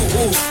want to,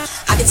 ooh.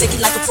 I can take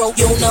it like a pro,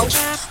 you know.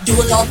 Do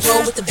a long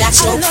throw with the back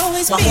stroke.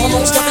 My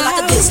hormones jumping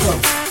like a disco.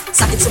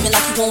 Suck it to me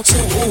like you want to,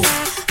 ooh.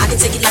 I can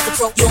take it like a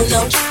pro, you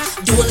know.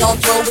 Do a long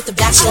throw with the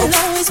back stroke.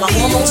 My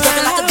hormones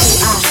jumping like a boo.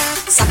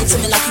 Suck it to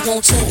me like you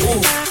want to,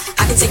 ooh.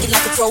 I can take it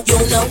like a pro, you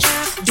know.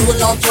 Do a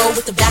long throw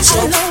with the back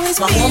stroke.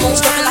 My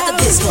hormones jumping like a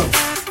disco.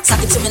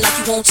 Suck it to me like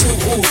you want to,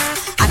 ooh.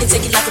 I can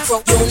take it like a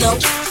pro, you know.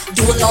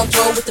 Do a long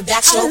throw with the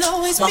back stroke.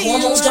 My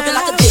hormones jumping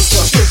like a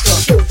disco.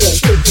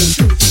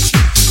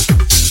 Suck it to me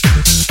like you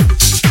want to,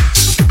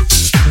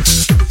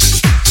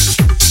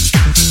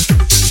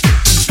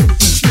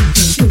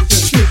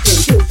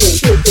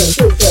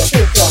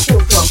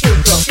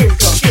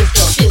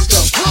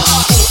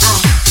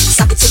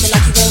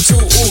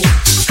 ooh.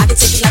 I can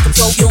take it like a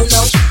pro, you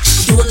know.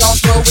 Do a long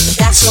throw with the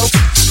back stroke.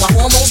 My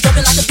hormones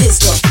jumping like a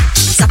disco.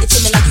 Suck it to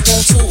me like you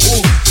want to,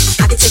 ooh.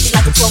 I can take it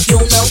like a pro,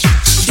 you know.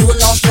 Do a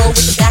long throw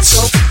with the back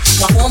stroke.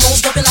 My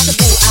hormones jumping like a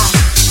boo.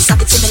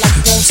 Suck it to me like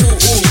you want to,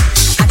 ooh.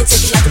 I can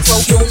take it like a pro,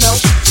 you know.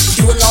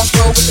 Do a long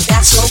throw with the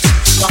back stroke.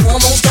 My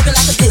hormones jumping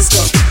like a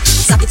disco.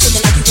 Suck it to me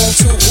like you want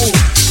to, ooh.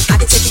 I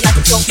can take it like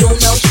a pro, you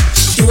know.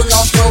 Do a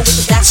long throw with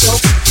the back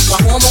stroke. My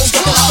hormones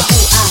jumping like a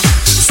boo.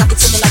 Suck it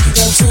to me like you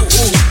want to,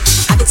 ooh.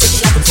 I can take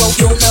it like a pro,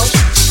 you know.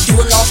 Do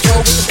a long throw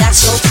with the back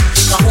stroke.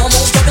 My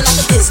hormones jumping like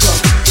a disco.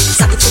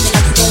 Suck it to me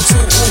like you want to,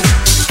 ooh.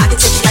 I can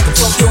take it like a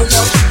pro, you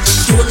know.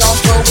 Do a long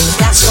throw with the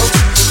back stroke.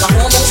 My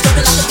hormones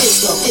jumping like a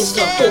disco.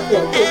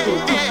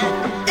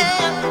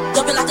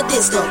 Jumping like a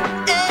disco.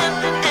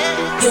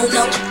 You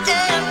know.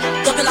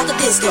 Jumping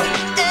disco.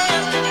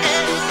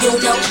 You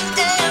don't know,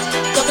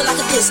 dumping like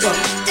a disco.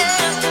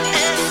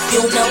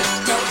 You don't know,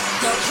 no,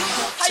 no.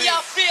 How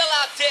y'all feel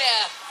out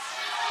there?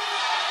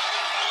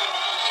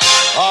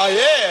 Oh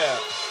yeah.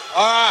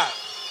 All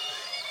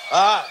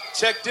right,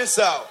 check this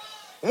out.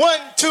 1,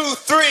 2,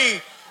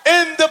 3,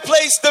 in the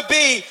place to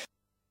be.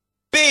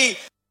 B,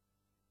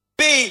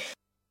 B,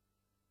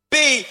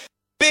 B,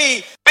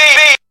 B, B,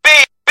 B,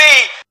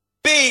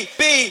 B, B,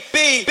 B,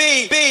 B, B,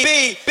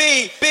 B, B,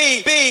 B,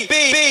 B, B, B,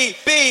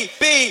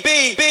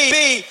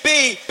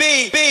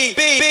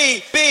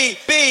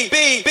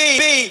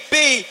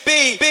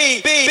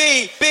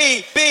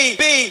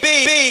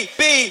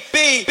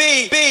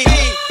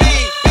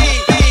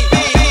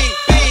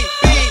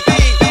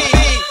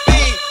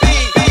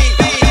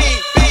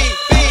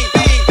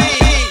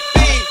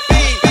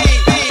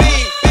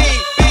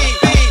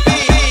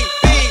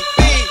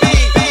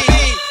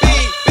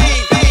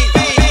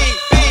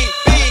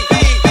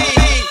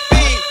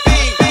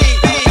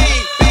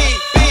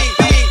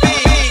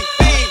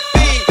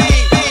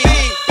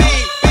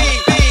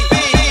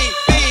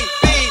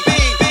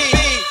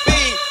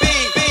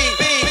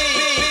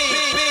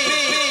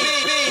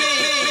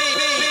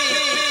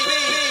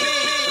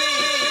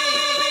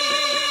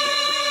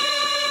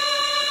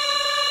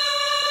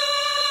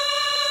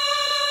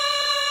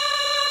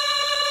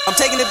 I'm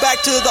taking it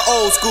back to the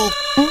old school.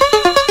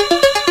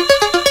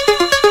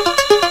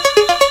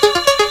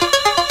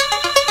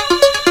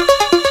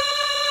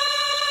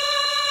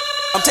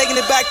 I'm taking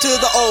it back to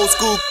the old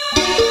school.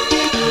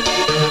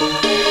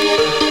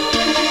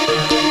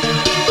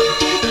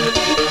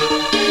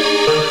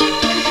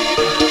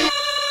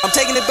 I'm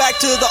taking it back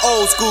to the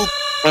old school.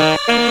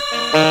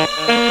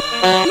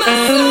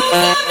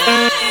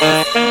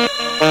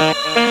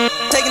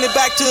 Taking it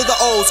back to the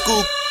old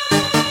school.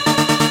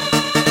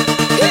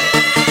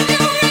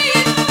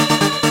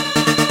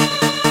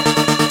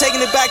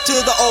 Taking it back to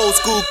the old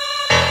school.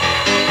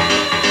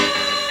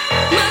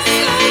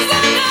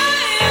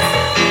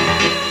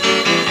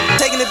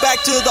 Taking it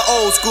back to the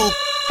old school.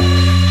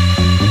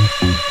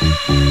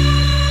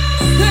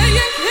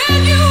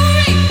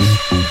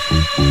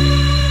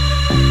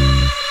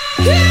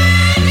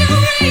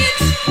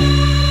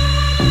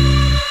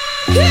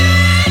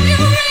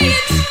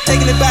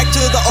 Taking it back to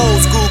the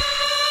old school.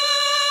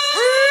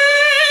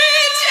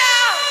 Reach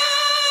out.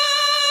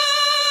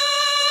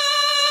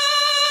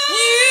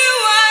 You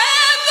are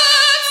at the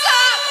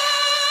top.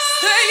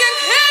 Saying,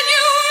 can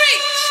you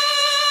reach?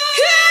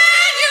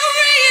 Can you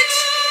reach?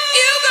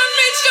 You can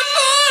reach to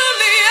pull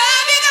me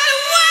up.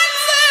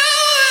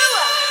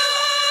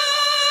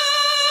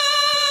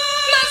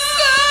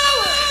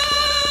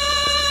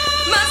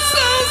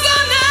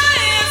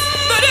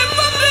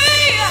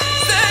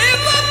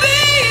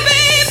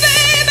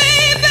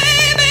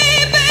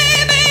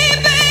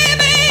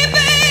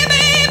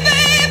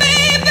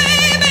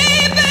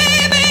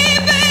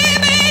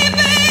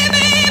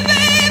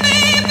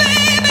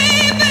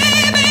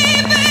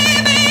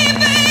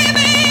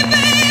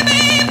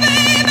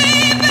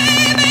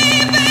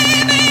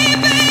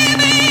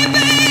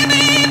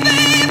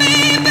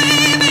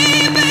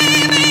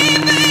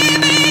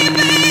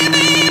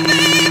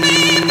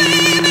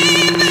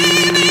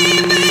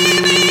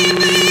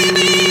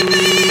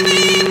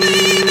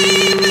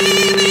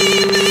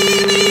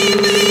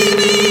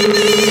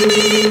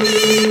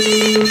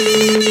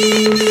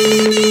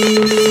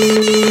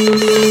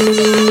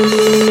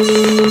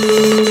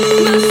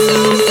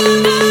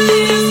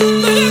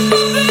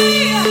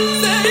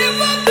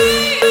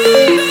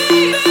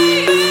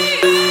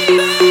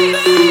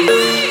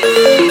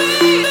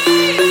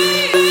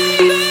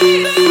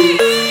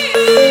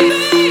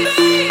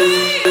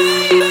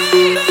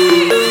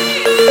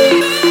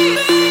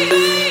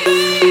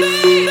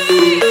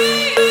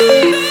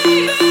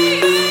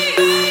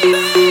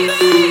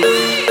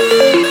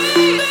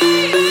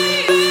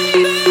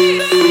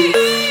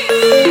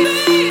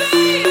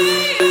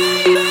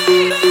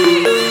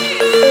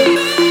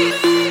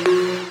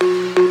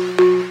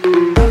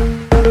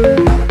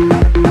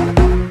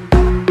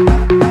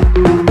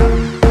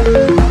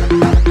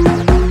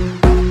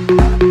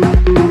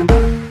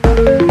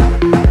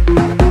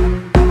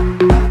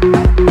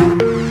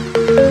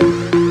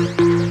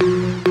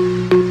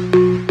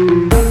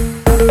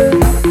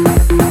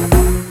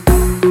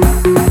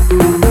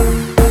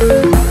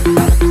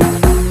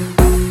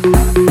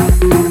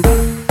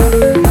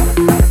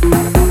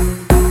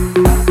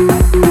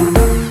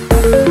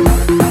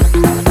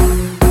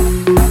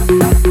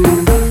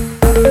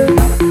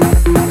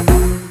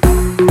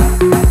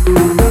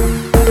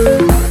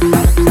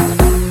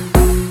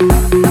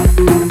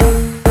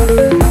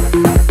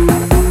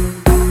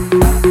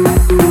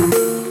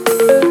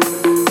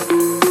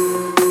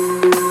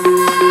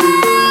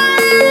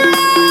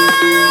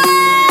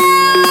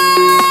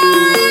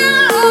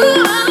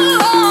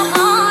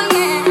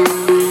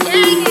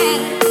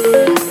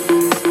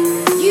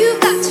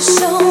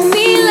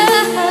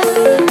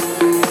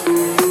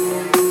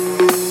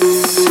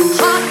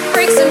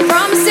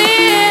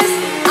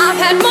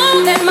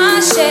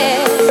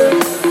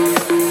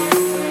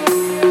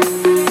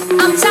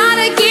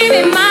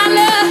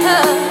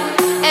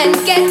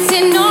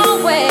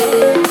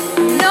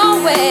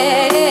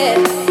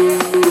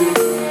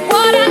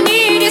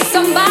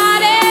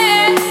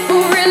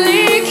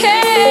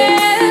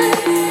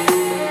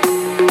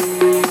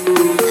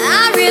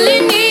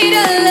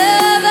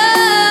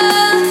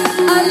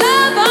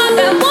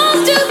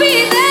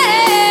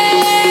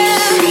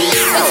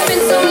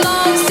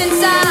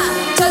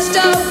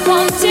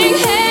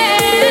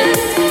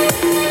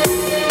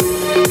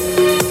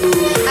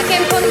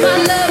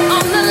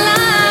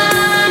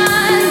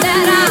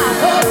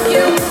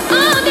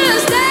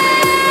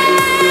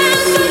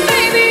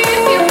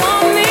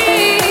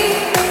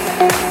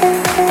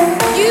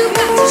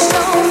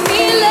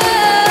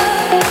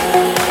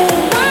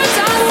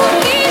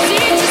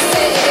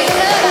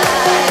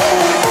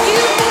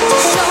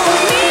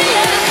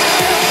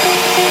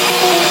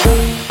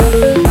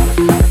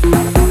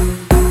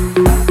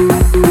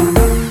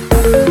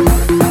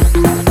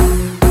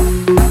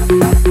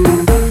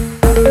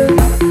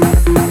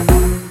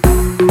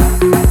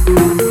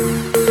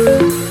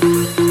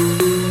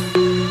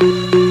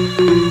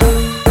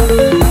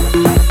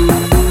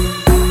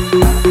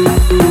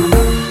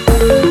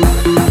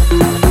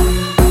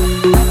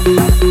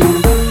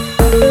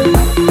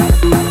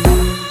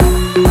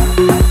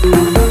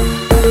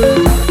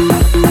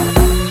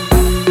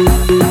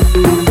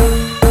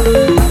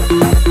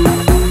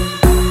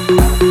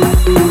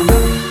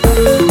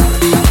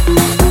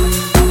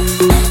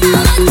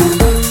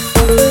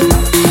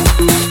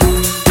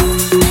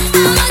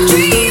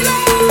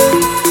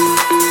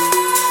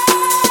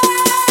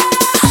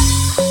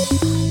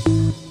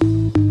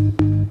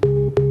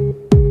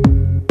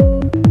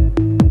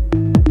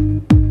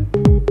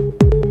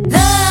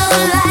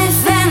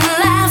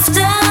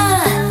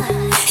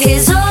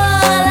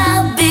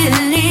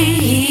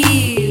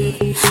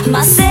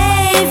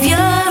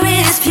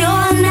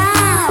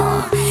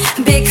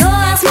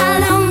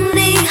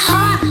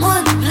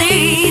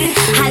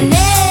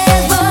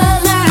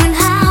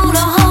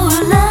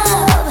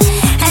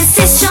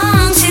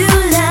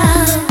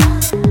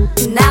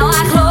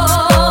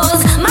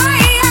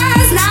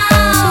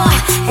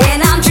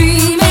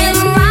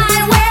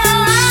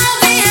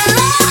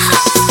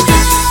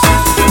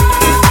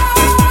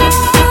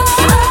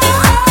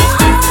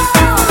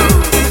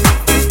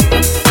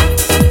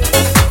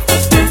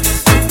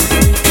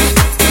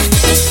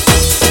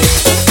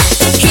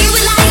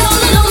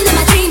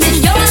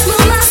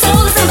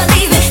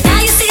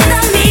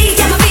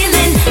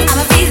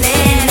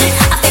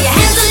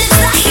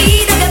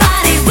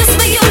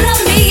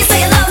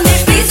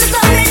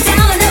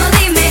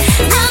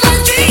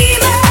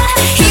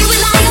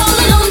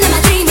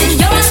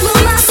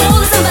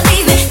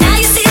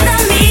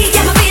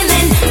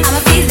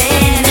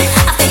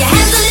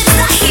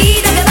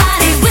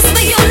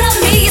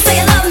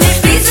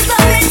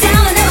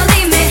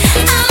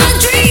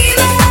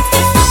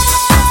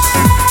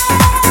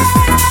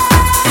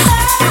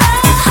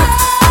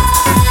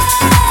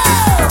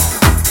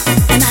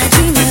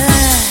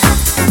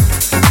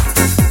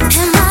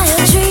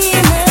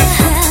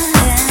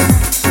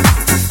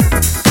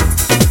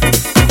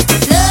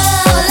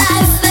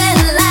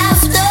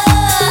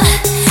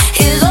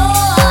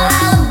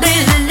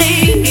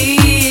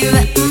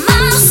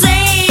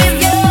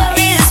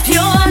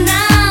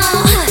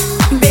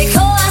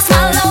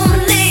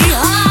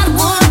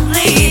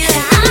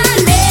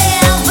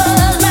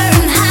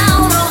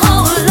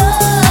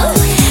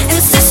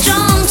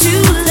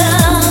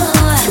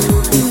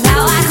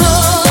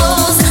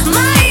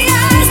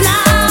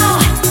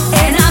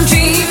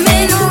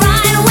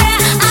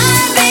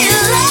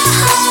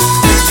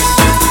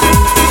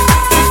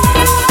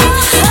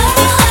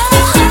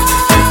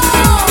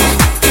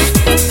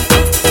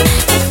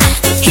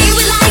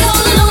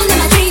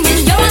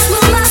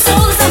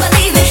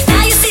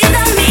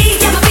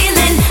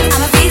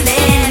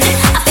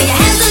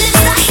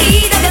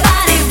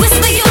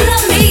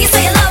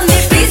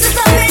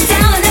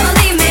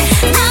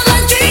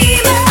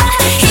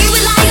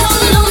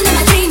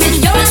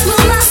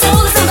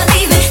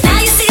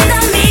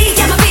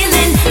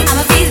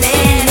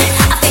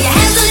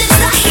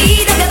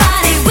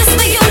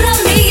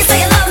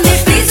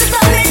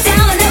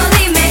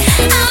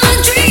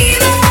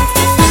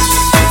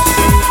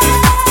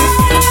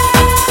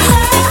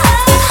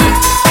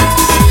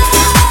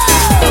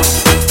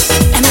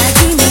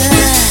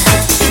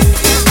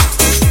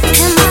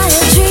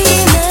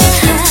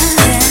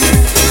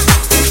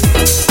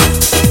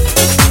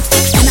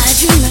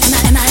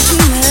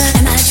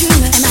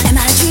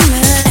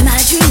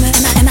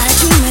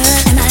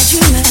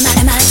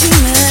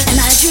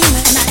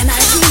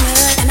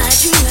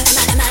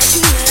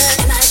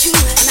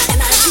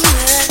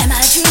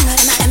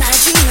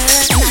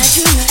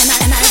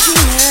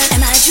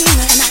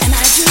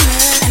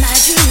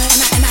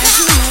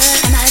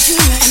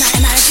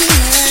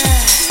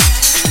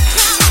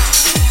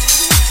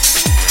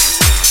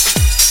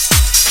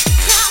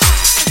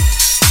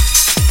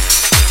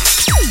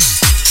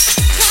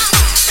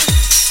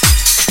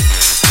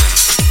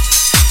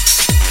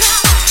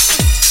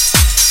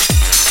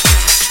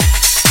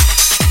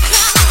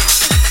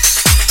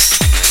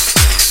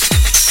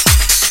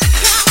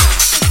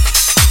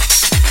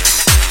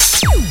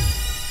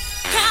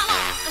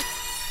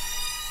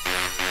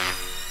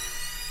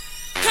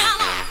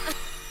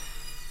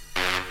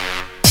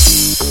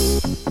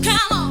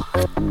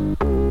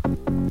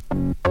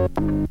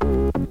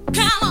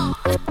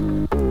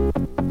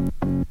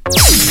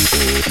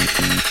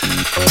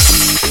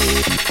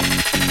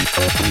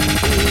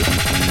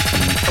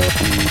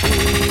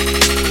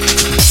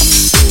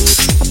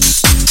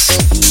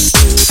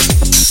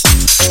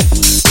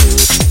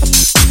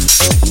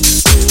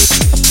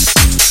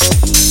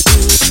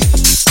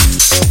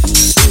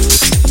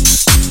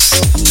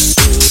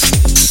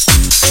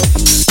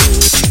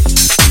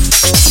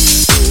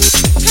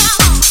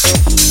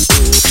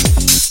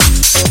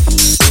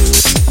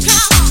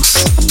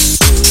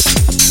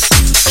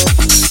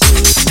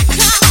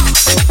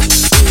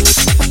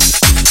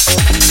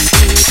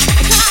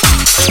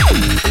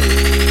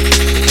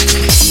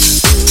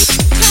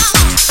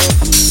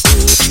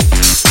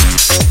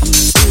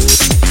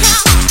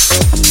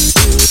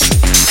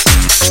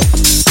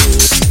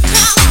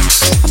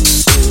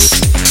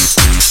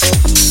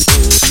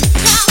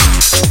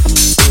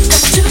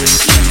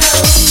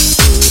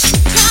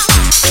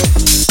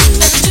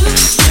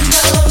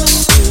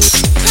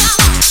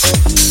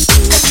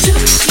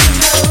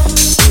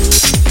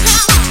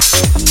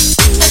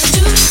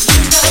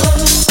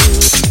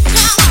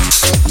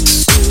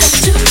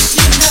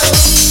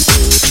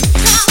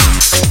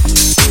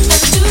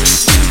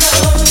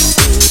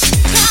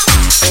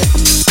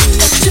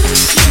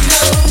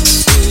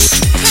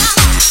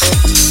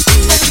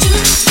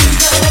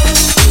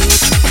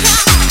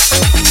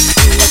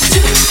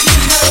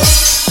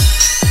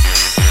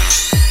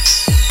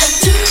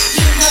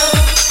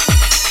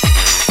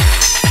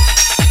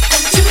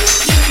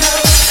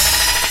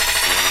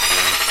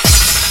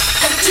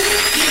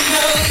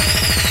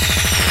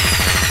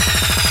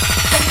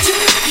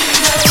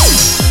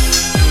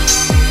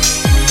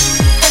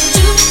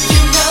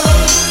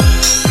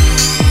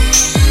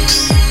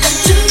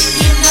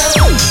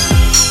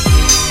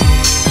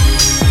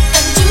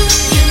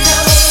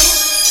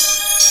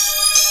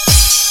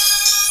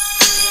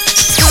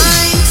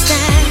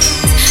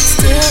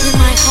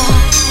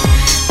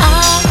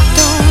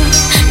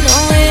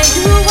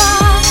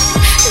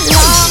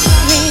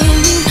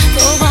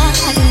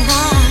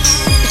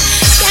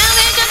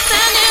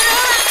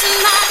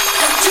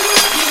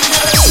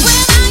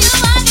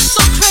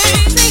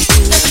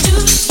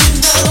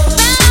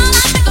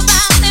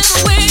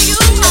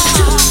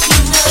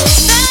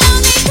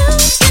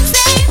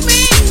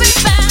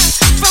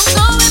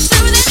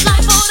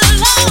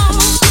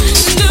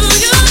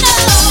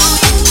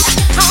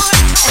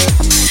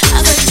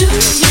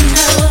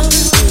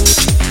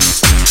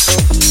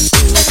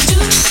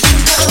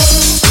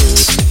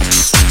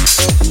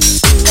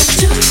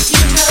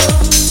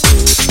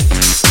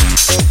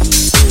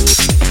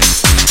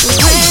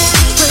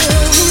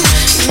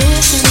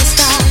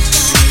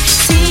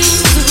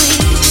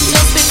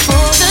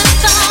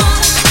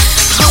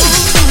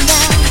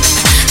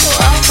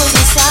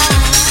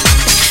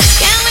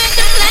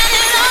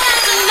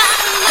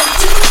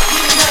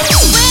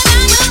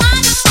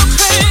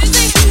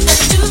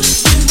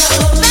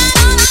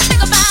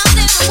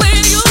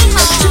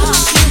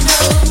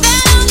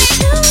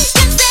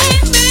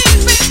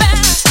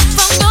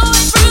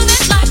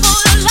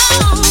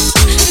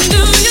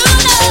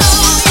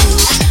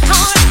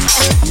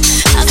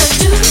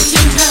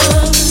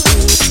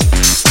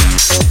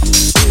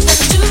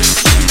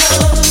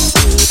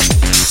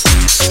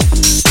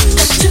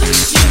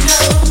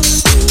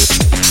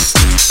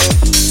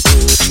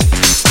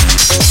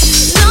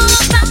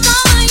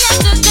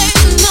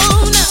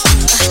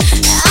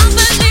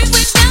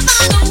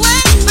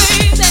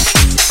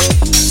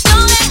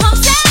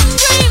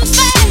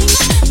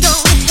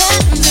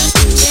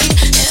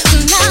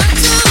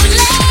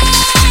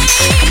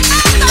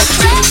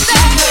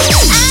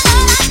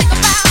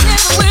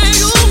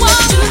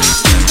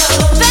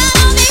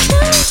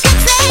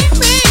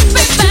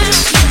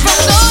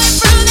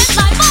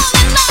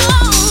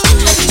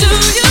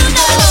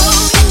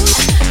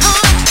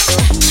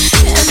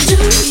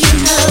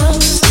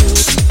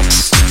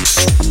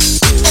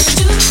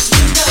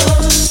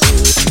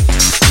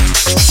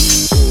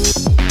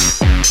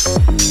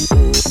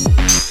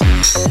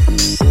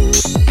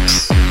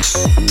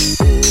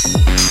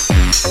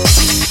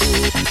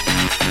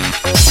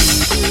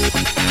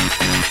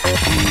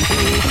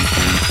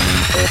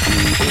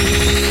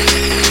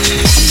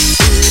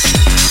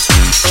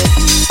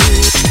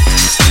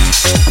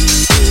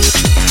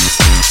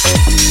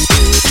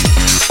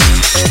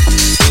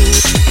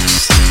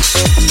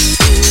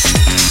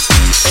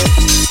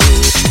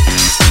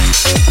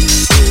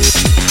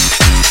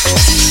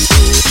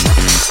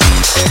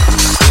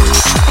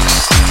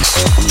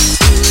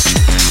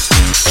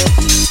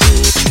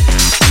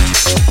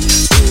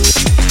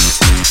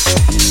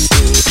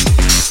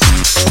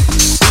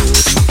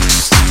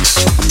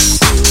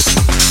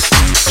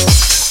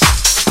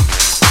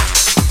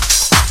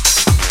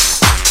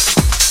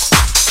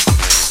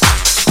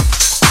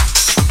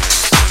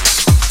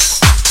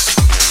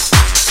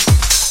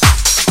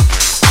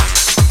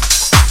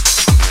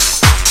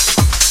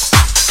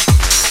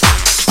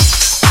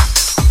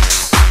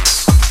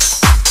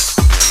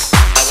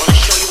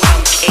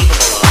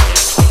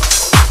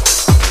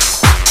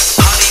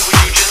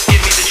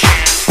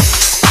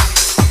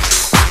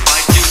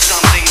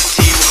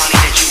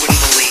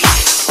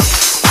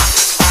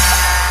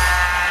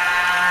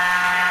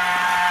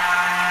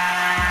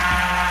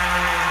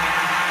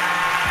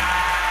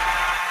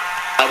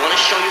 I want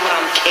to show you what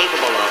I'm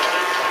capable of.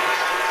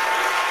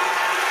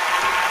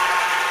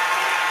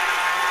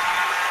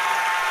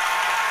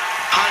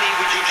 Honey,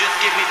 would you just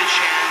give me the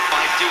chance?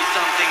 I'd do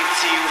something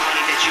to you,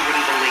 honey, that you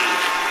wouldn't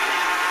believe.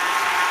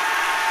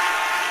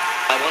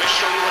 I want to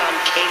show you what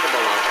I'm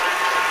capable of.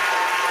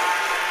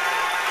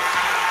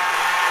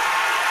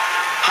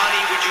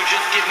 Honey, would you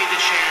just give me the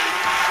chance?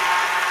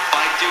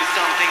 I'd do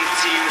something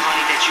to you,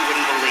 honey, that you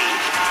wouldn't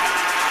believe.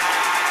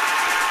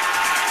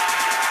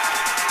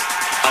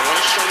 I want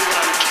to show you what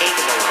I'm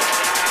capable of.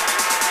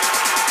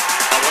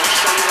 I want to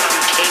show you what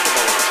I'm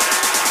capable of.